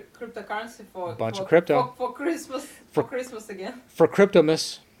cryptocurrency for crypto. for Christmas for Christmas again. For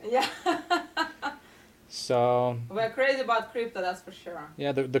Cryptomas. Yeah. So We're crazy about crypto, that's for sure.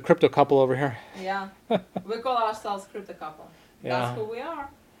 yeah, the crypto couple over here. Yeah. We call ourselves crypto couple. Yeah. That's who we are.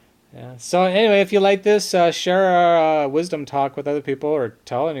 Yeah. So anyway, if you like this, share our wisdom talk with other people, or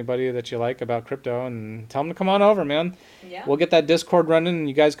tell anybody that you like about crypto, and tell them to come on over, man. Yeah. We'll get that Discord running, and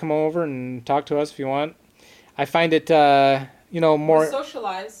you guys come over and talk to us if you want. I find it, more. We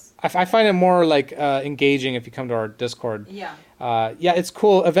socialize. I find it more like engaging if you come to our Discord. Yeah. Yeah, it's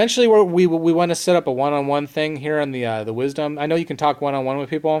cool. Eventually, we want to set up a one-on-one thing here on the Wisdom. I know you can talk one-on-one with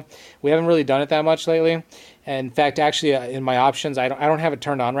people. We haven't really done it that much lately. And in fact, actually, in my options, I don't have it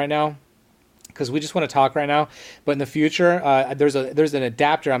turned on right now, because we just want to talk right now. But in the future, there's an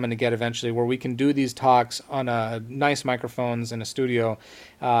adapter I'm going to get eventually where we can do these talks on nice microphones in a studio.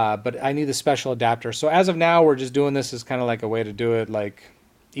 But I need a special adapter. So as of now, we're just doing this as kind of like a way to do it like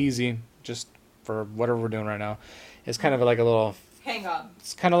easy, just for whatever we're doing right now. It's kind of like a little. Hang on.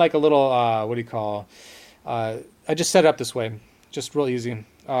 It's kind of like a little. What do you call? I just set it up this way, just real easy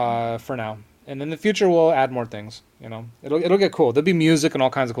for now. And in the future, we'll add more things. It'll get cool. There'll be music and all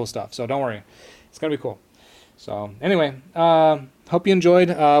kinds of cool stuff. So don't worry, it's gonna be cool. So anyway, hope you enjoyed.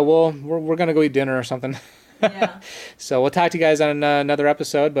 We're gonna go eat dinner or something. Yeah. So we'll talk to you guys on another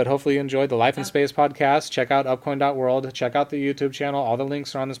episode. But hopefully you enjoyed the Life in Space podcast. Check out upcoin.world. Check out the YouTube channel. All the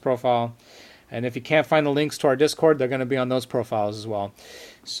links are on this profile. And if you can't find the links to our Discord, they're going to be on those profiles as well.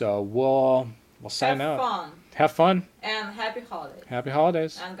 So we'll sign out. Have fun. And happy holidays. Happy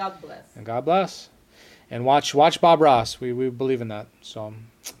holidays. And God bless. And God bless. And watch Bob Ross. We believe in that. So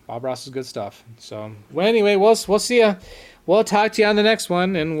Bob Ross is good stuff. So well, anyway, we'll see you. We'll talk to you on the next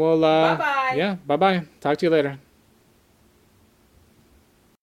one, and we'll Bye-bye. yeah, bye-bye. Talk to you later.